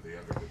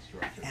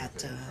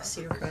 At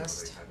Cedar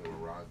Crest.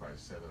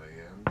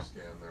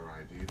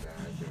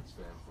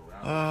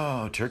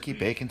 Oh, turkey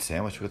bacon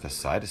sandwich with a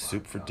side of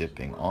soup for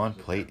dipping, on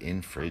plate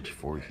in fridge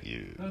for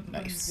you.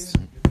 Nice.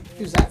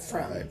 Who's that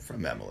from?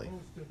 From Emily.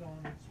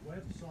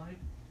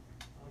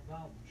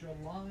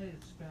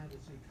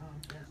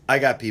 I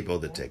got people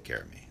that take care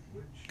of me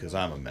because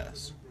I'm a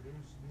mess.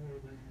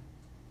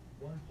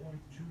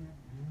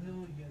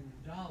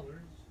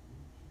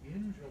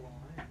 In July,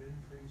 an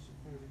increase of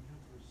 42%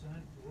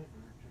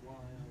 over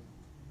July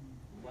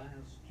of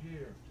last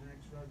year. Tax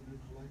revenue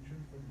collection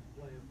from the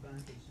play of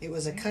fantasy. It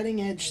was a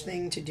cutting edge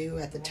thing to do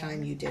at the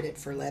time you did it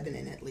for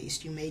Lebanon, at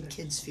least. You made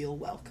kids feel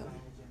welcome.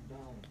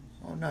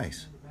 Oh,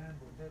 nice.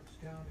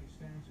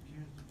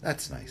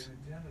 That's nice.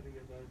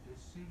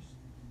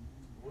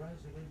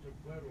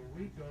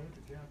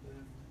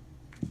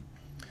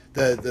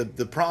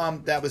 The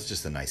prom, that was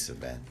just a nice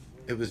event.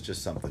 It was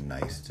just something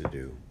nice to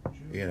do,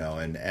 you know,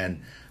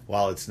 and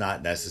while it's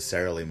not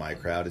necessarily my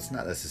crowd, it's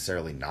not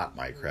necessarily not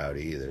my crowd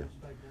either.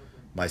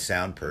 My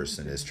sound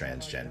person is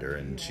transgender,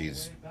 and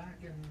she's,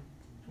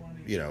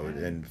 you know,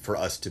 and for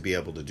us to be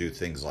able to do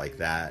things like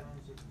that,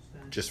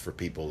 just for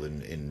people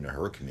in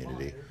her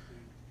community,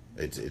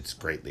 it's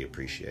greatly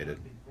appreciated.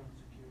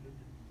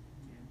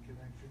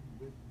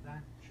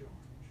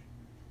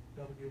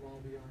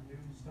 WLBR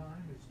News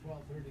Time is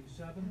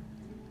 12:37.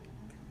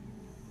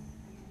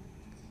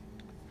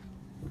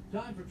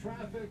 Time for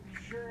traffic.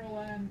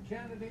 Cheryl Ann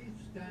Kennedy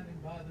standing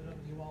by the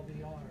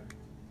WLBR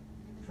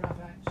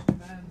Traffic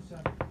Command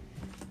Center.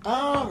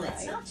 All Well,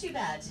 it's right. not too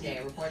bad today.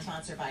 A report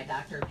sponsored by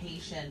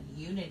Doctor-Patient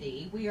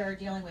Unity. We are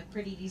dealing with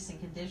pretty decent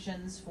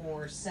conditions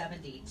for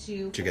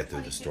 72. Did you get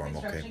through the storm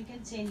okay? Construction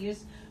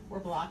continues. We're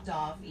blocked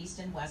off east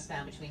and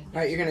westbound between. All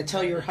right, you're going to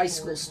tell your high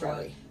school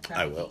story.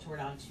 I will. Toward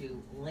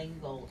onto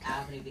Lingle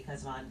Avenue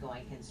because of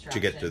ongoing construction. Did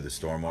you get through the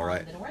storm all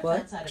right?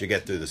 What? Did you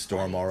get through the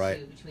storm all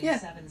right? Between Yeah.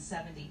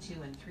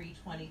 772 and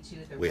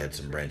 322. We had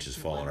some branches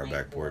fall on our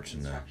back porch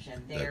in the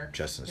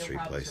Chestnut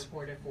Street place.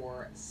 Reported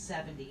for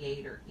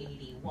 78 or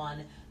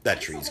 81. That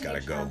tree's got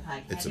to go.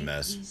 It's a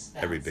mess.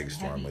 Every big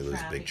storm, we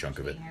lose a big chunk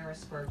of it.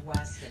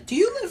 Do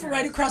you live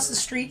right across the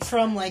street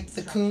from, like,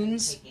 the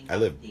Coons? I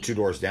live 2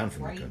 doors down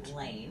from the Coons.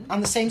 On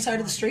the same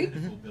side of the street?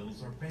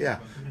 Yeah,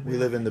 we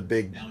live in the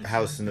big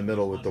house in the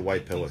middle with the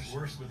white pillars.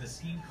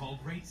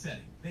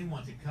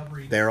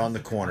 They're on the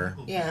corner.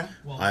 Yeah.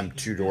 I'm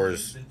 2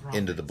 doors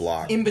into the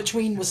block. In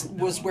between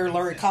was where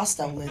Laurie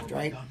Costello lived,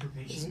 right?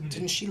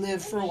 Didn't she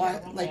live for a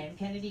while? Like,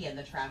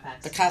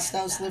 the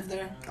Costellos lived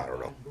there? I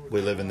don't know.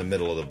 We live in the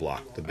middle of the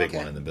block, the big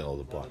one in the middle of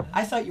the block.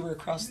 I thought you were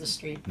across the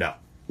street. No.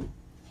 All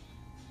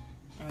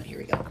right, here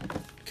we go.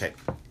 Okay.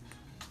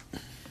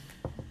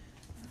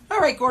 All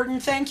right, Gordon,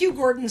 thank you.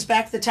 Gordon's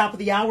back at the top of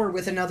the hour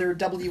with another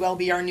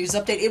WLBR news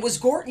update. It was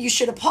Gordon. You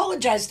should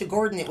apologize to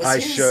Gordon. It was I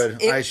his, should.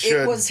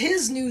 It was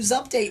his news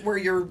update where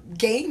your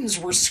games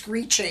were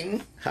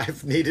screeching.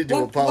 I've needed to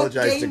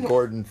apologize to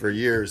Gordon for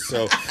years,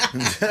 so...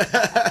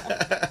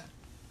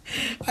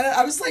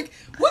 I was like,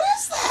 what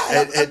is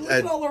that? I'm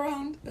looking all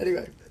around.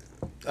 Anyway.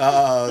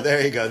 Oh,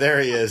 there you go. There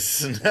he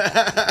is.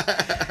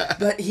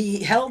 But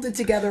he held it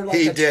together like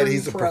he a did. true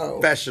He's pro. a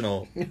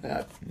professional.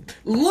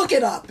 Look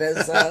it up,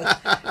 as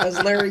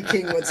Larry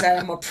King would say.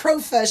 I'm a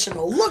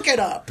professional. Look it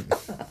up.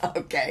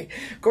 Okay.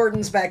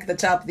 Gordon's back at the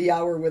top of the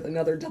hour with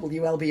another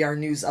WLBR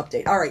news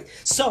update. All right.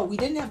 So we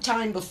didn't have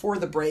time before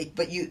the break,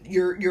 but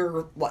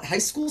your what, high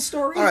school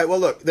story? All right. Well,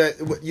 look,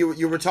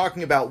 you were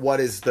talking about what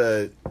is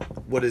the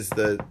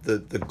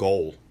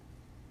goal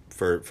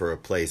for a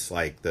place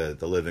like the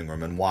living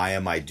room, and why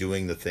am I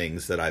doing the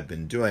things that I've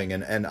been doing?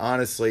 And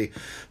honestly,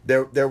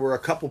 there were a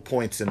couple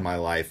points in my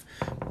life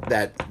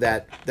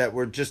that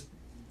were just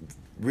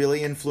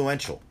really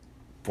influential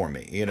for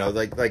me. You know,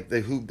 like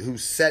who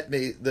set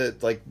me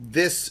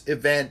this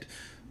event.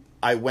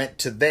 I went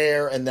to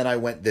there, and then I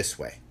went this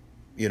way.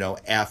 You know,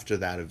 after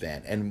that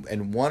event,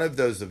 and one of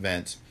those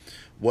events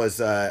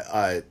was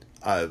a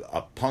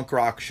punk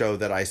rock show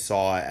that I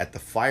saw at the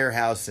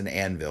Firehouse in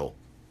Annville.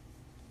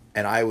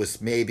 And I was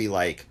maybe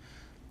like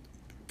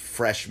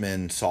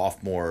freshman,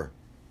 sophomore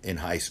in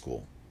high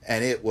school.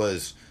 And it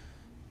was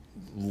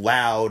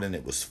loud, and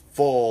it was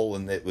full,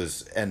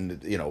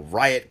 and you know,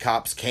 riot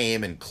cops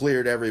came and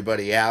cleared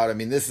everybody out. I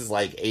mean, this is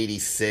like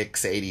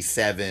 86,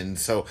 87.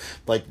 So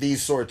like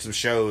these sorts of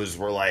shows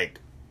were like,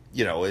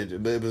 you know,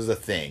 it was a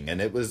thing. And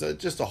it was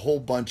just a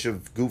whole bunch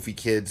of goofy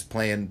kids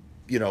playing,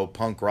 you know,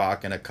 punk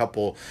rock, and a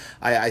couple,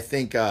 I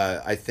think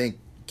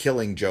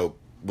Killing Joke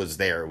was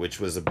there, which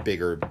was a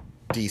bigger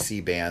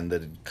DC band that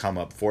had come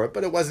up for it,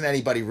 but it wasn't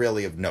anybody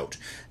really of note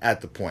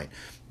at the point.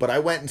 But I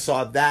went and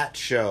saw that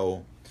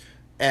show,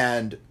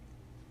 and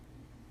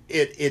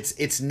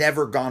it's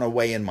never gone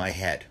away in my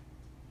head.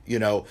 You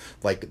know,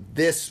 like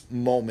this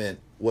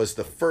moment was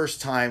the first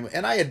time,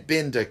 and I had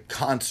been to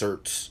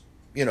concerts,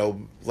 you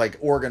know, like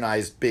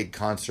organized big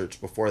concerts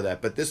before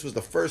that, but this was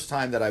the first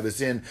time that I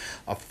was in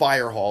a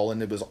fire hall,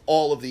 and it was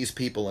all of these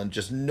people and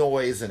just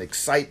noise and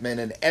excitement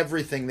and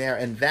everything there,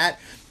 and that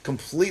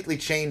completely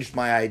changed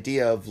my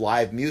idea of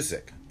live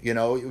music. You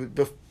know,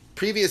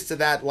 previous to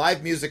that,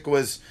 live music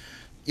was,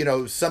 you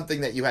know,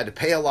 something that you had to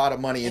pay a lot of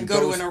money and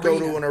go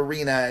to an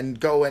arena and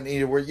go, and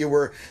you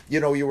were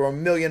a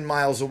million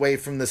miles away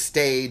from the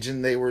stage,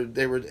 and they were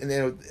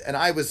and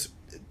I was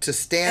to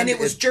stand, and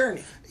it was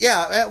Journey.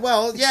 Yeah,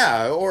 well,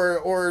 yeah,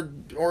 or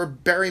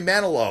Barry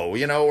Manilow,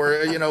 you know,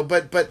 or you know,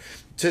 but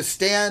to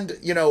stand,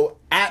 you know,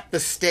 at the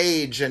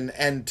stage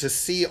and to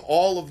see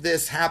all of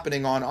this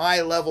happening on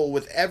eye level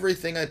with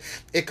everything,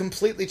 it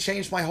completely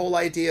changed my whole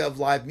idea of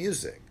live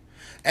music.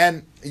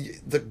 And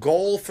the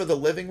goal for the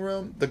living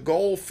room, the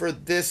goal for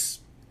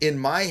this in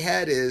my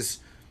head is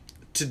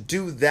to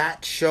do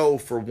that show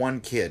for one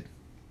kid.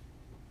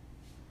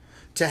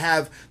 To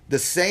have the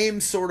same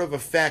sort of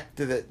effect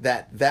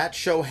that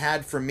show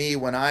had for me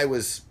when I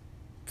was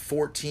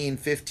 14,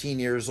 15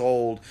 years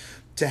old,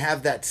 to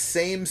have that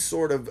same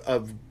sort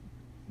of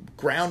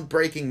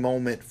groundbreaking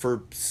moment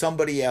for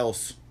somebody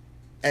else,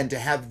 and to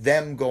have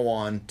them go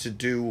on to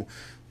do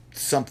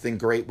something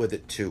great with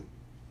it too.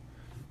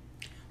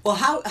 Well,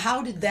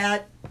 how did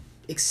that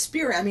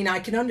experience, I mean, I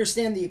can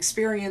understand the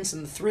experience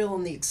and the thrill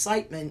and the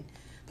excitement,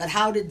 but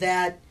how did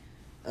that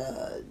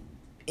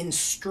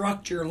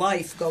instruct your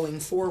life going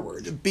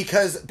forward?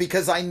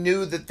 Because I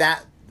knew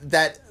that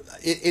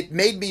it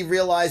made me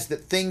realize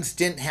that things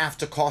didn't have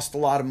to cost a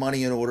lot of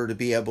money in order to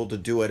be able to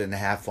do it and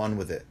have fun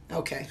with it.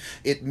 Okay.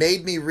 It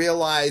made me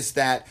realize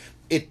that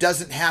it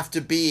doesn't have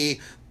to be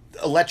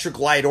Electric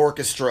Light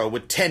Orchestra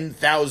with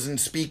 10,000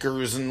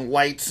 speakers and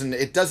lights, and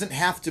it doesn't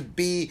have to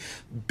be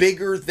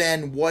bigger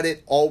than what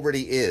it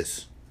already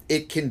is.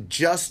 it can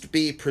just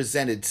be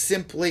presented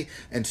simply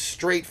and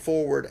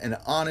straightforward and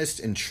honest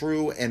and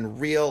true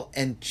and real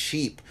and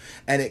cheap.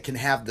 And it can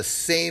have the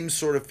same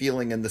sort of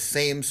feeling and the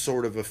same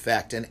sort of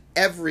effect. And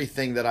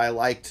everything that I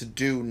like to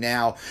do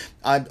now,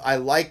 I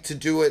like to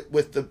do it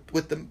with the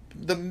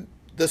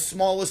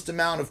smallest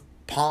amount of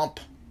pomp,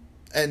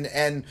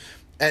 and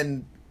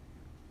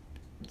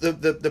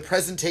the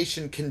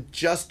presentation can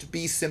just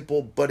be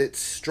simple, but it's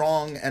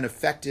strong and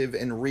effective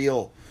and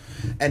real.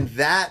 And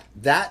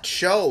that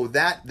show,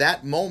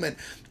 that moment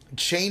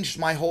changed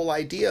my whole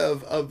idea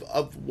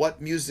of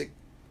what music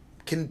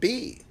can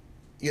be,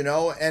 you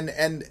know,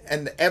 and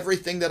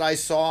everything that I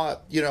saw,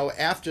 you know,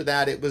 after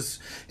that, it was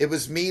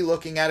me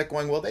looking at it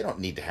going, well, they don't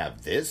need to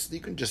have this. You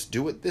can just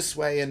do it this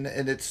way, and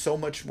it's so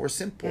much more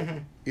simple,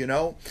 you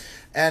know?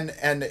 And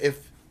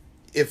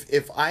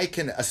if I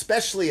can,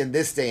 especially in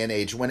this day and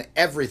age when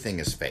everything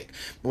is fake,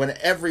 when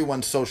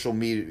everyone's social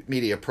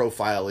media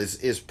profile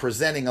is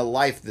presenting a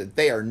life that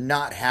they are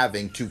not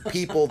having to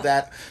people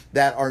that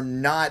are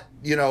not,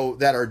 you know,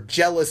 that are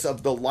jealous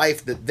of the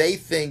life that they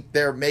think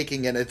they're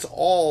making, and it's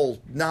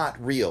all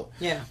not real.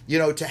 Yeah. You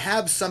know, to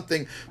have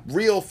something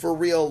real for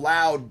real,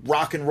 loud,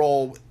 rock and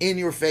roll, in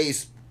your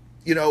face,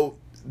 you know,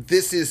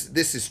 this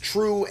is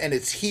true, and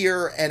it's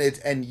here,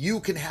 and you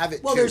can have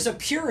it. Well, too. there's a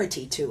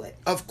purity to it.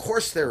 Of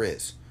course there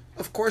is.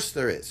 Of course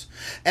there is.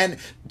 And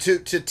to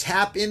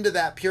tap into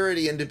that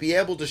purity and to be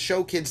able to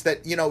show kids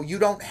that, you know, you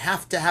don't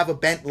have to have a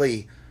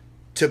Bentley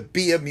to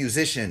be a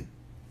musician.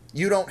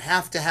 You don't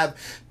have to have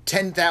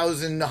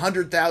 10,000,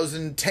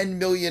 100,000, 10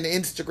 million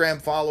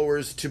Instagram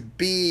followers to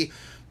be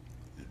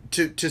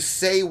to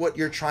say what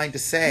you're trying to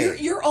say.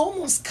 You're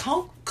almost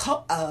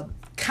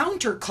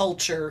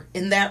counterculture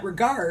in that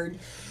regard,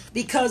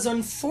 because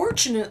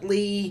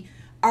unfortunately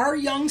our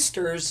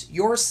youngsters,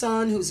 your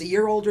son who's a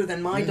year older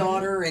than my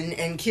daughter,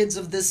 and kids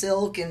of this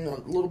ilk and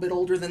a little bit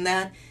older than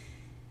that,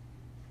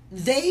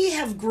 they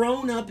have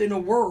grown up in a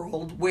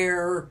world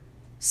where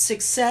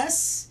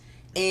success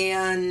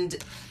and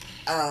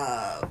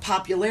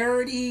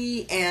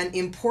popularity and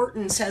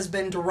importance has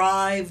been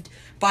derived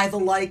by the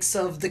likes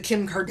of the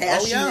Kim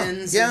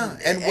Kardashians.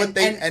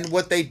 And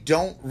what they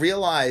don't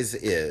realize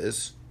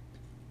is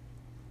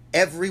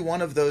every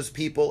one of those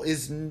people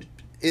is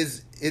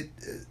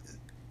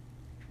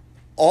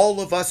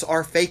all of us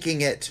are faking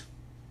it.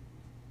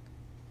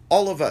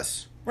 All of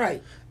us.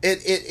 Right.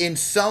 It in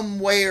some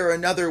way or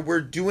another,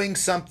 we're doing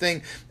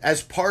something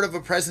as part of a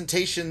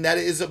presentation that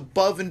is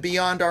above and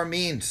beyond our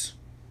means.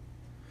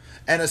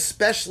 And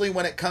especially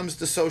when it comes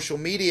to social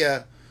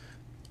media,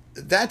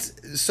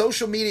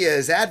 social media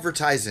is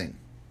advertising.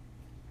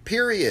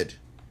 Period.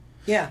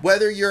 Yeah.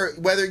 Whether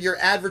you're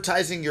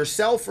advertising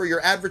yourself or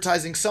you're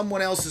advertising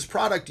someone else's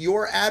product,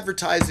 you're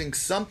advertising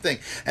something.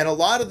 And a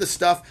lot of the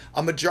stuff,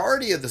 a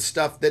majority of the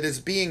stuff that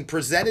is being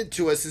presented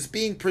to us is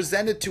being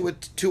presented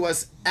to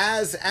us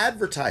as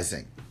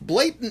advertising.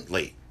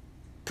 Blatantly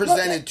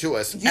presented to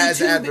us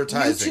as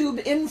advertising.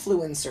 YouTube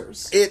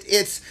influencers.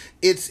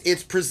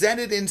 It's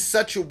presented in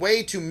such a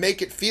way to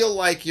make it feel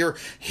like you're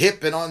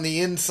hip and on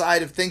the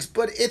inside of things,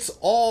 but it's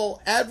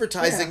all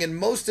advertising, and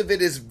most of it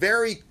is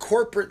very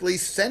corporately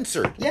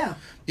censored. Yeah.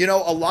 You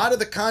know, a lot of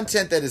the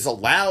content that is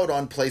allowed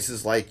on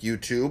places like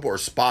YouTube or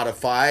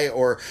Spotify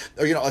or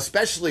you know,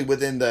 especially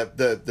within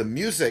the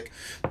music,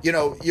 you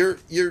know,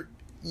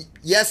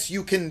 yes,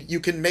 you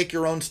can make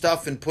your own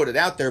stuff and put it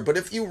out there, but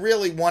if you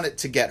really want it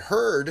to get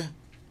heard,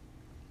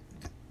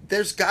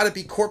 there's got to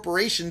be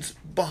corporations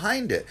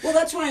behind it. Well,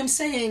 that's why I'm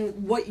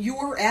saying what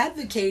you're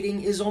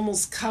advocating is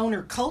almost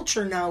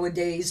counterculture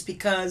nowadays,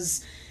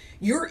 because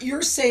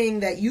you're saying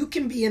that you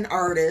can be an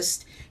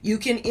artist, you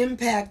can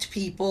impact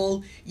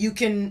people, you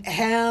can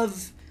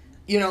have,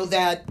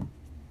 that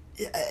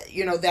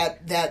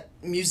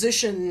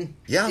musician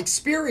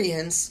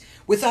experience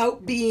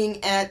without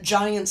being at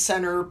Giant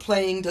Center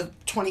playing to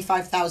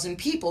 25,000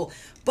 people.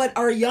 But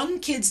our young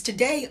kids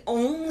today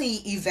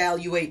only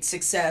evaluate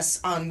success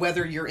on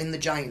whether you're in the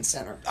Giant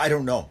Center. I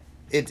don't know.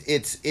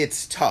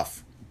 It's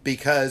tough,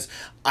 because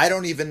I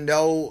don't even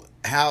know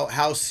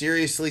how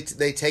seriously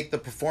they take the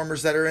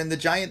performers that are in the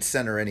Giant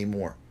Center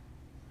anymore.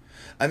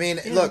 I mean,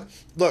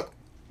 look,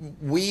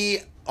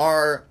 we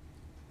are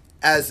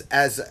as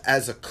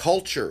a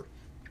culture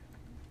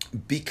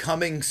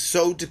becoming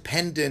so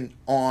dependent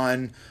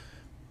on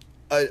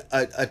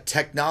a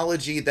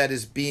technology that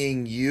is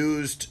being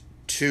used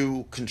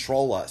to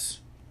control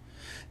us,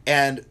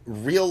 and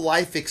real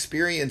life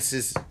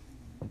experiences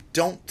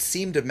don't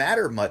seem to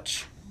matter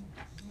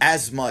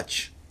as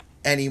much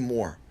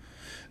anymore,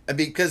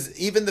 because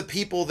even the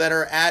people that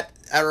are at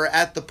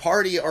the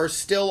party are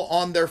still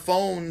on their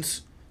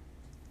phones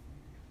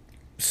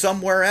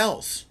somewhere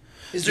else.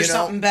 Is there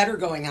something better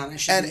going on?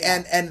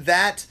 And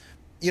that,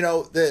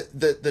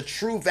 the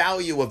true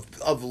value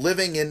of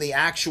living in the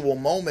actual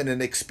moment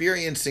and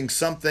experiencing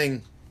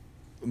something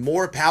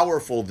more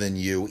powerful than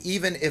you,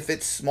 even if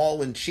it's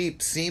small and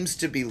cheap, seems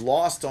to be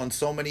lost on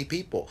so many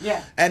people.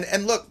 Yeah.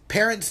 And look,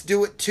 parents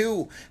do it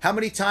too. How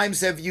many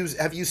times have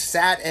you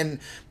sat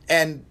and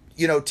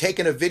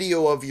taken a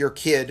video of your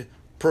kid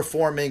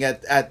performing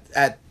at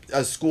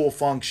a school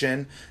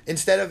function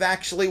instead of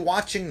actually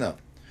watching them.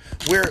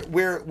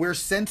 We're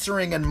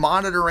censoring and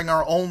monitoring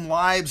our own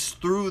lives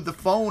through the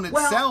phone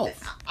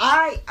itself.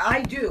 Well,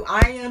 I do.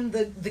 I am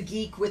the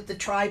geek with the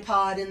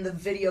tripod and the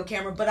video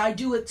camera, but I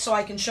do it so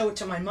I can show it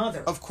to my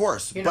mother. Of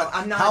course. You know, but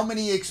I'm not, how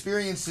many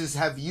experiences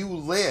have you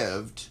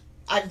lived?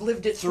 I've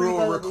lived it through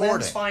a the recording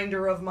lens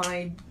finder of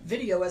my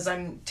video as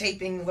I'm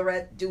taping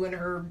Lorette doing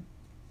her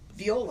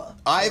viola.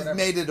 I've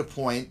made it a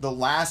point, the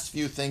last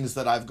few things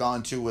that I've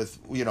gone to with,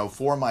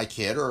 for my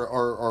kid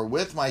or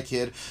with my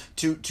kid,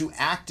 to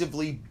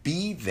actively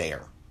be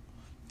there.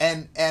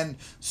 And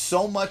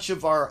so much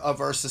of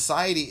our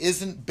society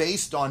isn't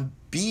based on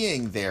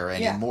being there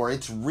anymore. Yeah.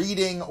 It's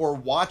reading or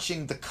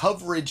watching the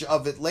coverage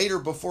of it later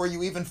before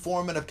you even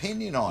form an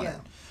opinion on it.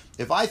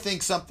 If I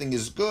think something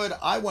is good,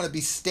 I want to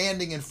be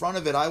standing in front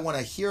of it. I want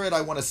to hear it.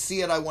 I want to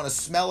see it. I want to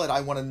smell it.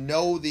 I want to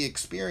know the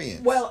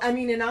experience. Well, I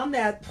mean, and on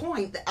that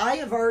point, I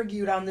have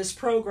argued on this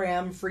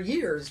program for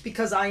years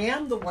because I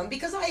am the one,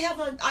 because I have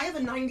a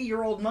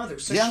 90-year-old mother,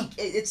 so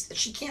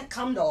she can't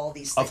come to all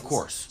these things. Of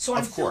course. So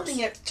I'm filming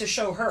it to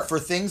show her. For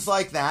things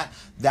like that,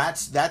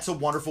 that's a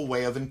wonderful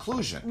way of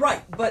inclusion.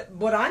 Right, but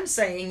what I'm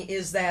saying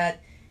is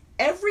that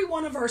every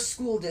one of our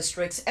school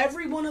districts,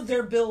 every one of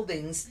their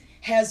buildings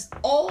has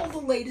all the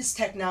latest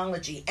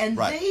technology, and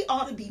they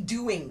ought to be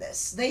doing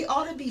this. They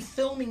ought to be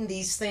filming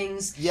these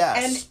things. Yes.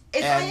 And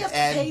if I have to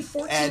pay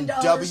 $14 and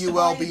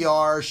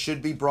WLBR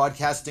should be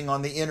broadcasting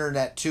on the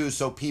internet too,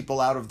 so people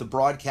out of the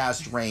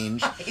broadcast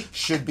range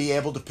should be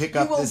able to pick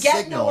up the signal. You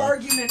will get no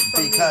argument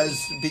from me.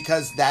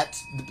 Because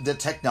that's the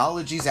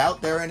technology's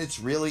out there and it's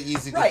really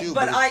easy to do.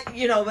 But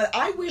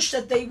I wish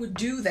that they would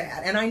do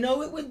that, and I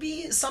know it would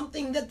be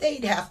something that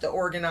they'd have to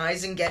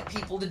organize and get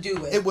people to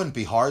do it. It wouldn't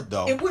be hard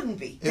though. It wouldn't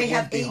be. They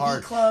have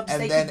AV clubs.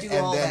 They could do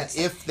all that.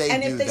 If they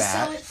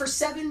sell it for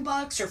 $7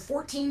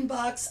 or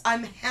 $14,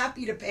 I'm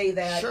happy to pay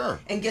that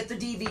and get the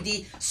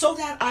DVD so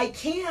that I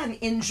can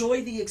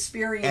enjoy the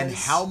experience. And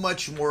how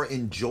much more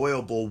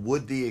enjoyable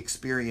would the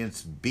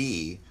experience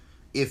be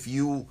if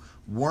you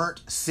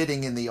weren't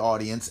sitting in the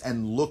audience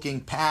and looking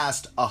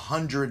past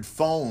 100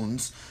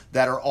 phones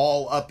that are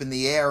all up in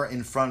the air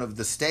in front of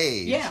the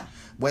stage? Yeah.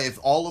 If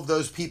all of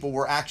those people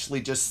were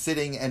actually just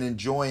sitting and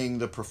enjoying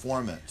the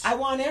performance. I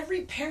want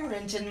every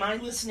parent in my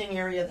listening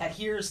area that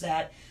hears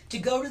that to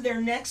go to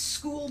their next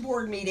school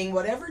board meeting,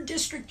 whatever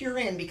district you're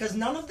in, because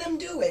none of them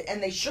do it,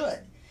 and they should.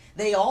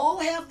 They all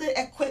have the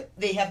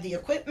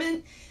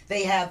equipment.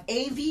 They have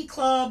AV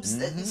clubs.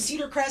 Mm-hmm.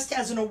 Cedar Crest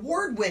has an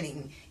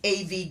award-winning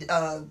AV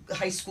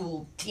high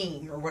school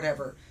team or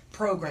whatever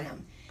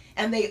program,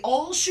 and they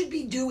all should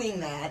be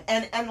doing that.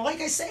 And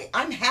like I say,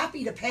 I'm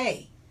happy to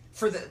pay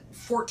for the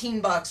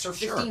 $14 or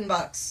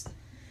 $15.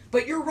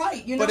 But you're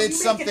right. You make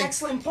an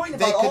excellent point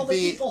about all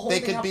the people holding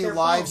up their phones. They could be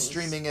live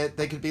streaming it.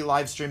 They could be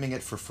live streaming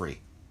it for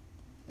free.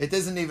 It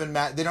doesn't even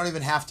matter. They don't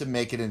even have to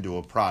make it into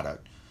a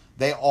product.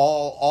 They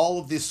all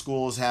of these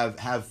schools have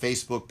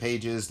Facebook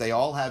pages. They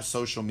all have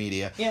social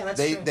media. Yeah,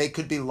 that's true. They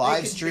could be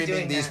live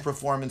streaming these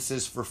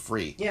performances for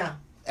free. Yeah.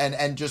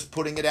 And just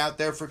putting it out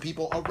there for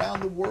people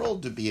around the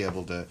world to be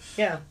able to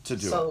do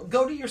it. So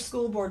go to your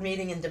school board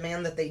meeting and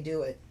demand that they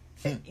do it.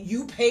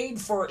 You paid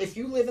for, if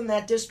you live in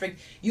that district,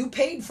 you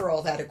paid for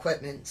all that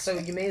equipment, so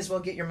you may as well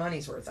get your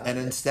money's worth out of it. And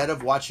instead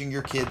of watching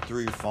your kid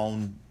through your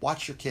phone,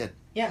 watch your kid.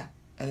 Yeah.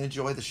 And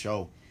enjoy the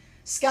show.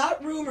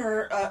 Scott,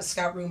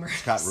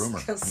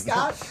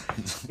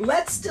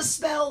 let's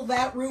dispel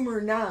that rumor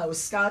now,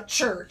 Scott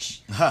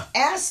Church.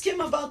 Ask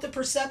him about the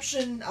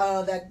perception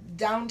that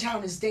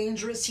downtown is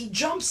dangerous. He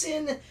jumps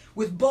in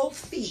with both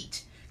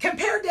feet.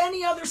 Compared to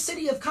any other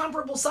city of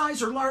comparable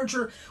size or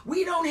larger,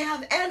 we don't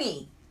have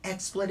any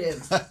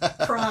expletive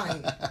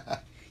crime.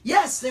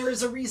 Yes, there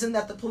is a reason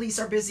that the police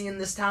are busy in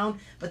this town,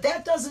 but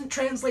that doesn't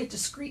translate to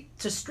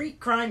street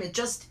crime. It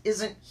just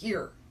isn't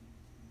here.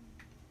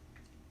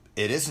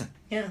 It isn't.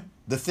 Yeah.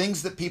 The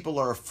things that people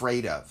are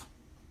afraid of,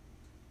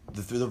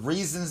 the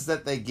reasons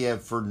that they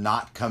give for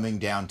not coming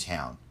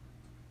downtown,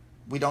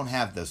 we don't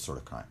have those sort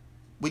of crime.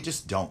 We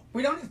just don't.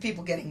 We don't have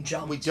people getting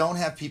jumped. We don't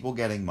have people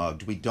getting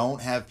mugged. We don't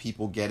have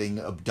people getting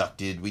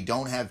abducted. We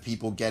don't have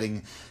people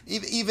getting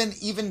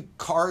even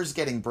cars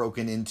getting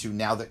broken into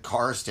now that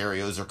car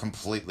stereos are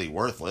completely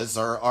worthless.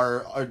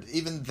 Are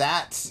even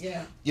that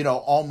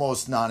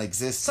almost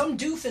non-existent. Some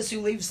doofus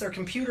who leaves their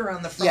computer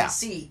on the front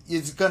seat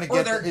is going to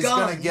get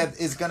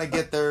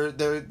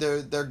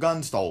their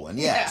gun stolen.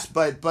 Yes,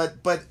 but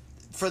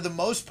for the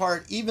most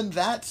part, even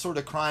that sort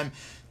of crime.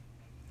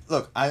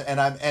 Look,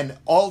 and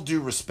all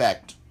due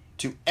respect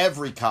to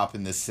every cop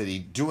in this city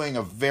doing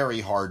a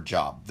very hard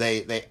job.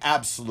 They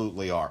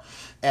absolutely are,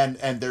 and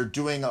they're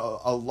doing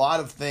a lot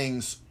of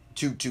things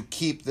to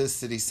keep this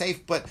city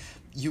safe. But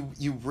you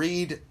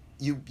read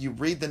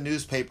the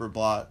newspaper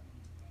blot,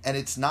 and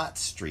it's not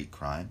street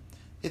crime.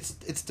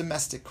 It's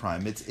domestic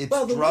crime. It's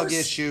drug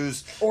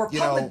issues or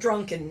public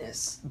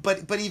drunkenness.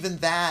 But even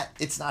that,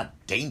 it's not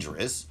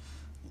dangerous.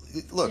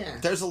 look,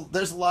 there's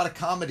a lot of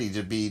comedy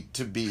to be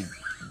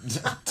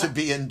to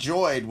be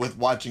enjoyed with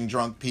watching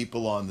drunk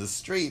people on the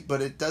street,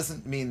 but it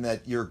doesn't mean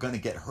that you're going to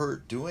get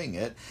hurt doing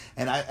it.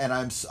 And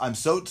I'm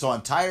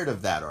tired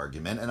of that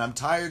argument, and I'm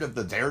tired of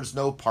the there's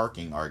no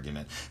parking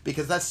argument,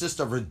 because that's just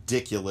a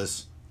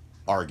ridiculous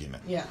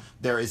argument. Yeah.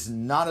 There is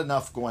not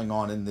enough going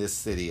on in this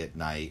city at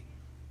night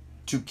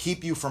to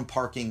keep you from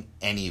parking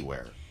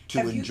anywhere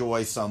to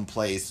enjoy some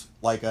place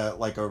like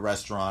a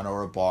restaurant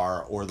or a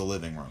bar or the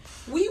living room.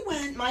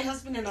 My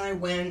husband and I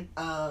went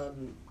a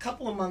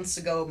couple of months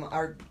ago.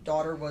 Our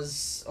daughter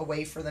was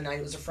away for the night.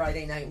 It was a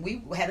Friday night.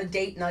 We had a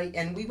date night,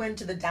 and we went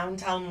to the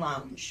Downtown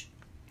Lounge.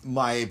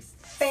 My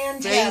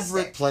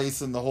favorite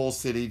place in the whole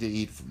city to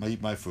eat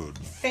my food.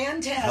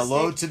 Fantastic.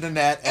 Hello to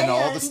Nanette and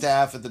all the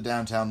staff at the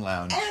Downtown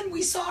Lounge. And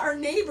we saw our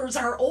neighbors,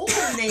 our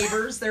older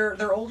neighbors.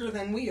 They're older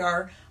than we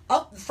are.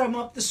 Up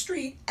the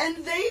street,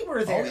 and they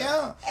were there. Oh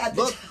yeah! At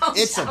the Look,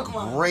 it's a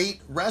great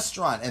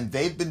restaurant, and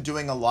they've been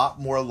doing a lot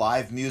more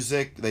live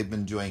music. They've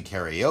been doing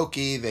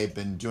karaoke. They've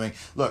been doing.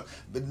 Look,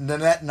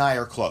 Nanette and I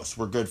are close.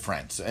 We're good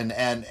friends, and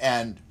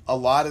a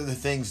lot of the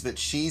things that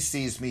she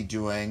sees me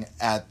doing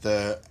at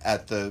the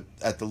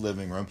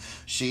living room,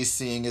 she's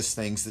seeing as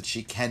things that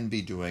she can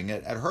be doing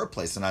at her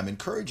place, and I'm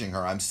encouraging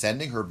her. I'm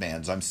sending her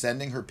bands. I'm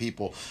sending her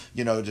people,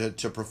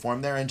 to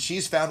perform there, and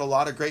she's found a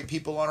lot of great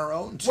people on her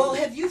own too. Well,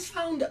 have you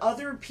found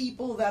other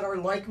people that are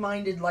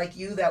like-minded like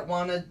you that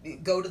want to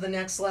go to the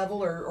next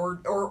level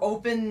or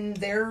open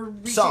their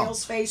retail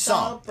space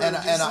up? Or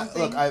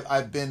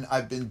I've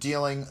been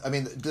dealing. I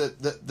mean,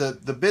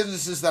 the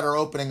businesses that are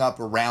opening up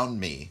around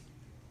me.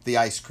 The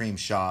ice cream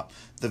shop,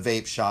 the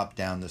vape shop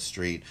down the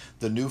street,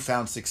 the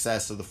newfound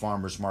success of the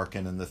farmers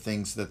market and the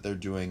things that they're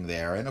doing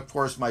there. And of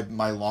course,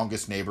 my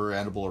longest neighbor,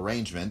 Edible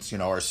Arrangements,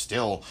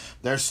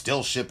 they're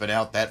still shipping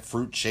out that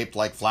fruit shaped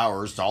like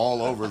flowers to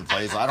all over the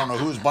place. I don't know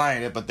who's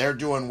buying it, but they're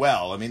doing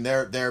well. I mean,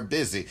 they're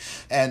busy.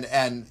 And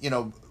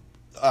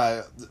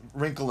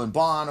Wrinkle and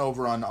Bond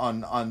over on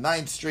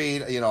 9th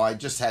Street. I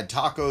just had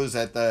tacos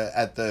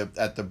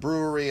at the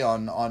brewery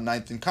on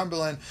 9th and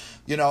Cumberland.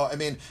 I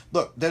mean,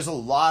 look, there's a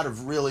lot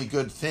of really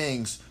good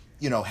things,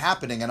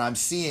 happening, and I'm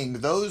seeing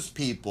those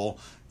people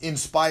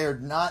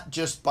inspired not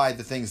just by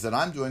the things that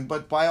I'm doing,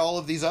 but by all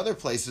of these other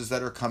places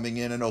that are coming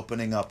in and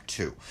opening up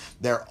too.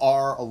 There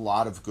are a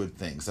lot of good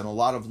things, and a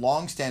lot of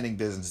long-standing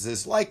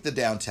businesses like the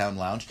Downtown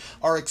Lounge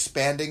are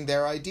expanding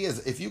their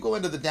ideas. If you go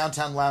into the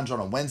Downtown Lounge on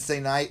a Wednesday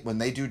night when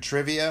they do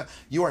trivia,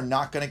 you are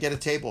not going to get a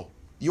table.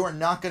 You are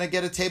not going to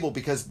get a table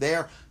because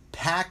they're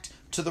packed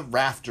to the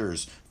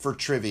rafters for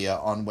trivia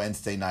on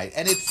Wednesday night,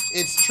 and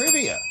it's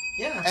trivia.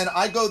 Yeah. And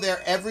I go there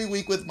every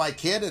week with my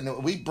kid,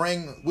 and we've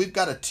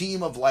got a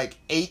team of like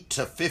 8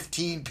 to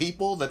 15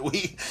 people that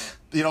we,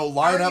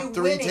 line up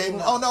 3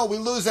 tables. Oh no, we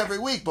lose every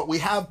week, but we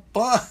have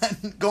fun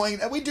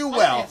going, and we do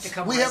well.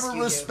 We have a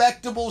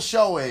respectable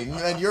showing,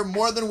 and you're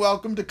more than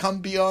welcome to come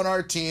be on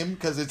our team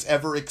because it's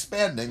ever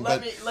expanding.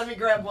 Let me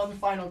grab one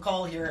final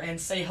call here and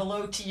say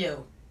hello to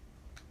you.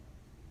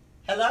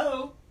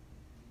 Hello.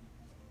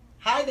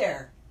 Hi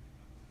there.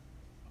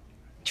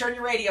 Turn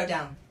your radio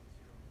down.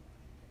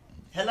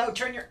 Hello,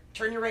 turn your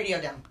radio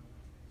down.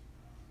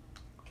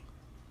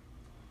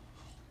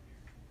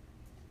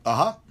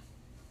 I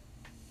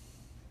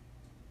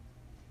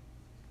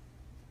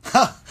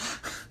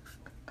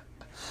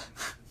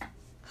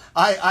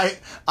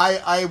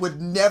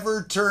would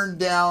never turn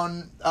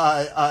down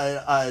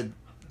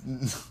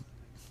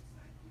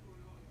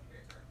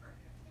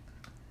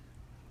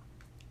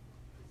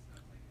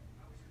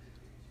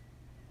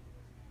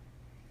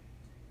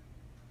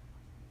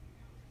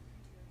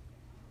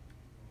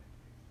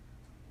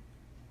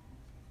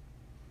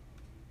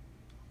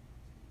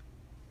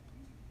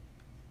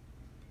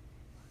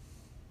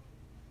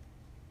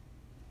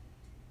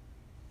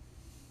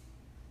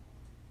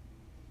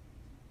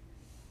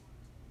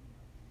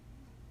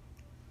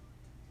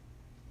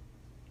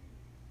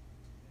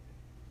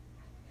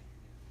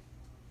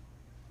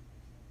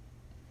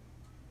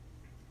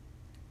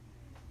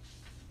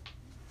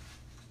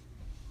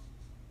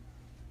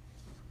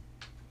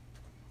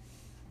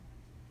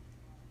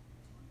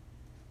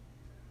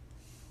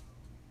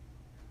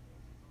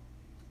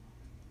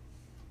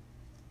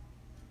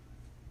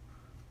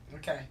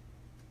Okay.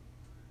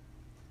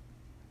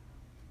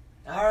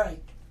 All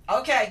right.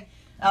 Okay.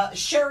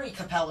 Sherry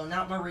Capello,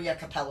 not Maria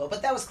Capello,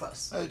 but that was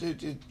close. I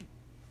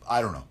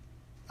don't know.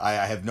 I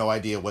have no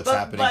idea what's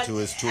happening to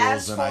his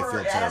tools, and I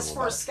feel terrible. As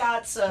for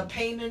Scott's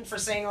payment for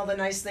saying all the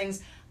nice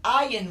things,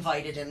 I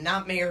invited him,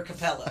 not Mayor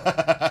Capello.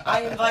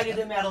 I invited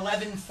him at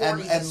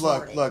 11:40 this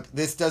morning. Look,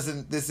 this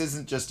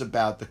isn't just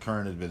about the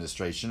current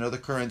administration or the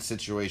current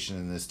situation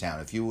in this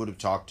town. If you would have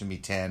talked to me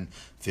 10,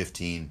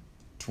 15,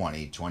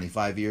 20,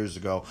 25 years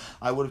ago,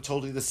 I would have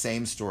told you the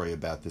same story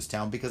about this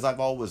town because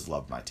I've always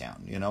loved my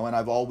town, and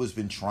I've always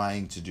been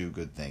trying to do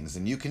good things.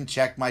 And you can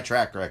check my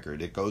track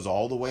record. It goes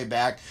all the way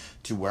back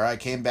to where I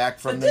came back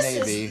from the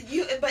Navy.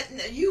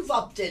 But you've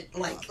upped it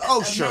like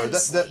sure.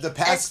 The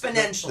past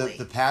exponentially.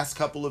 The past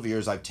couple of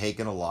years, I've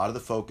taken a lot of the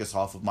focus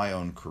off of my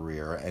own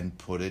career and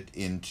put it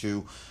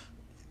into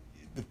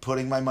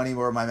putting my money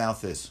where my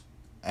mouth is.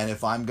 And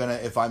if I'm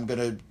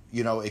gonna,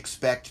 you know,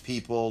 expect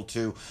people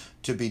to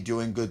be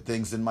doing good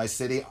things in my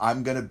city,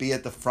 I'm gonna be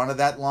at the front of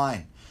that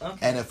line. Okay.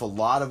 And if a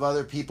lot of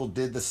other people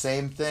did the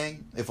same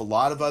thing, if a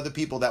lot of other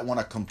people that want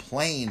to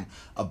complain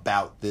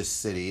about this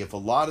city, if a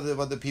lot of the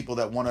other people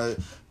that want to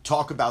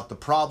talk about the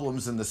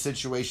problems and the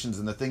situations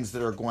and the things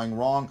that are going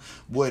wrong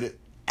would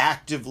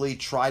actively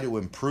try to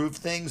improve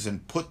things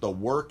and put the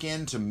work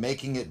into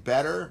making it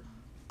better,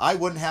 I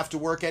wouldn't have to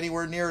work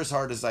anywhere near as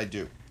hard as I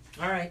do.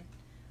 All right.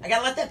 I got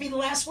to let that be the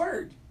last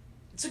word.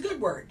 It's a good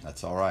word.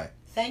 That's all right.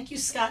 Thank you,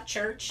 Scott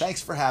Church.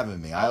 Thanks for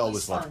having me. I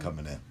always love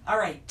coming in. All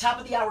right. Top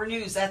of the hour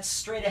news. That's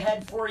straight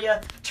ahead for you.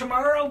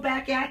 Tomorrow,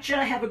 back at you.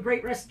 Have a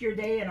great rest of your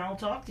day, and I'll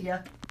talk to you.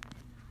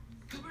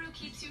 Subaru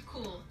keeps you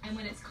cool, and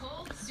when it's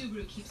cold,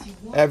 Subaru keeps you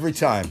warm. Every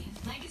time.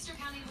 Lancaster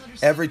County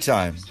Motors Every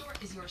time. Store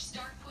is your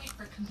start point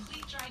for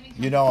complete driving.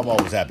 You know I'm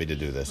always happy to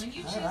do this. When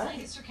you choose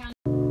Lancaster County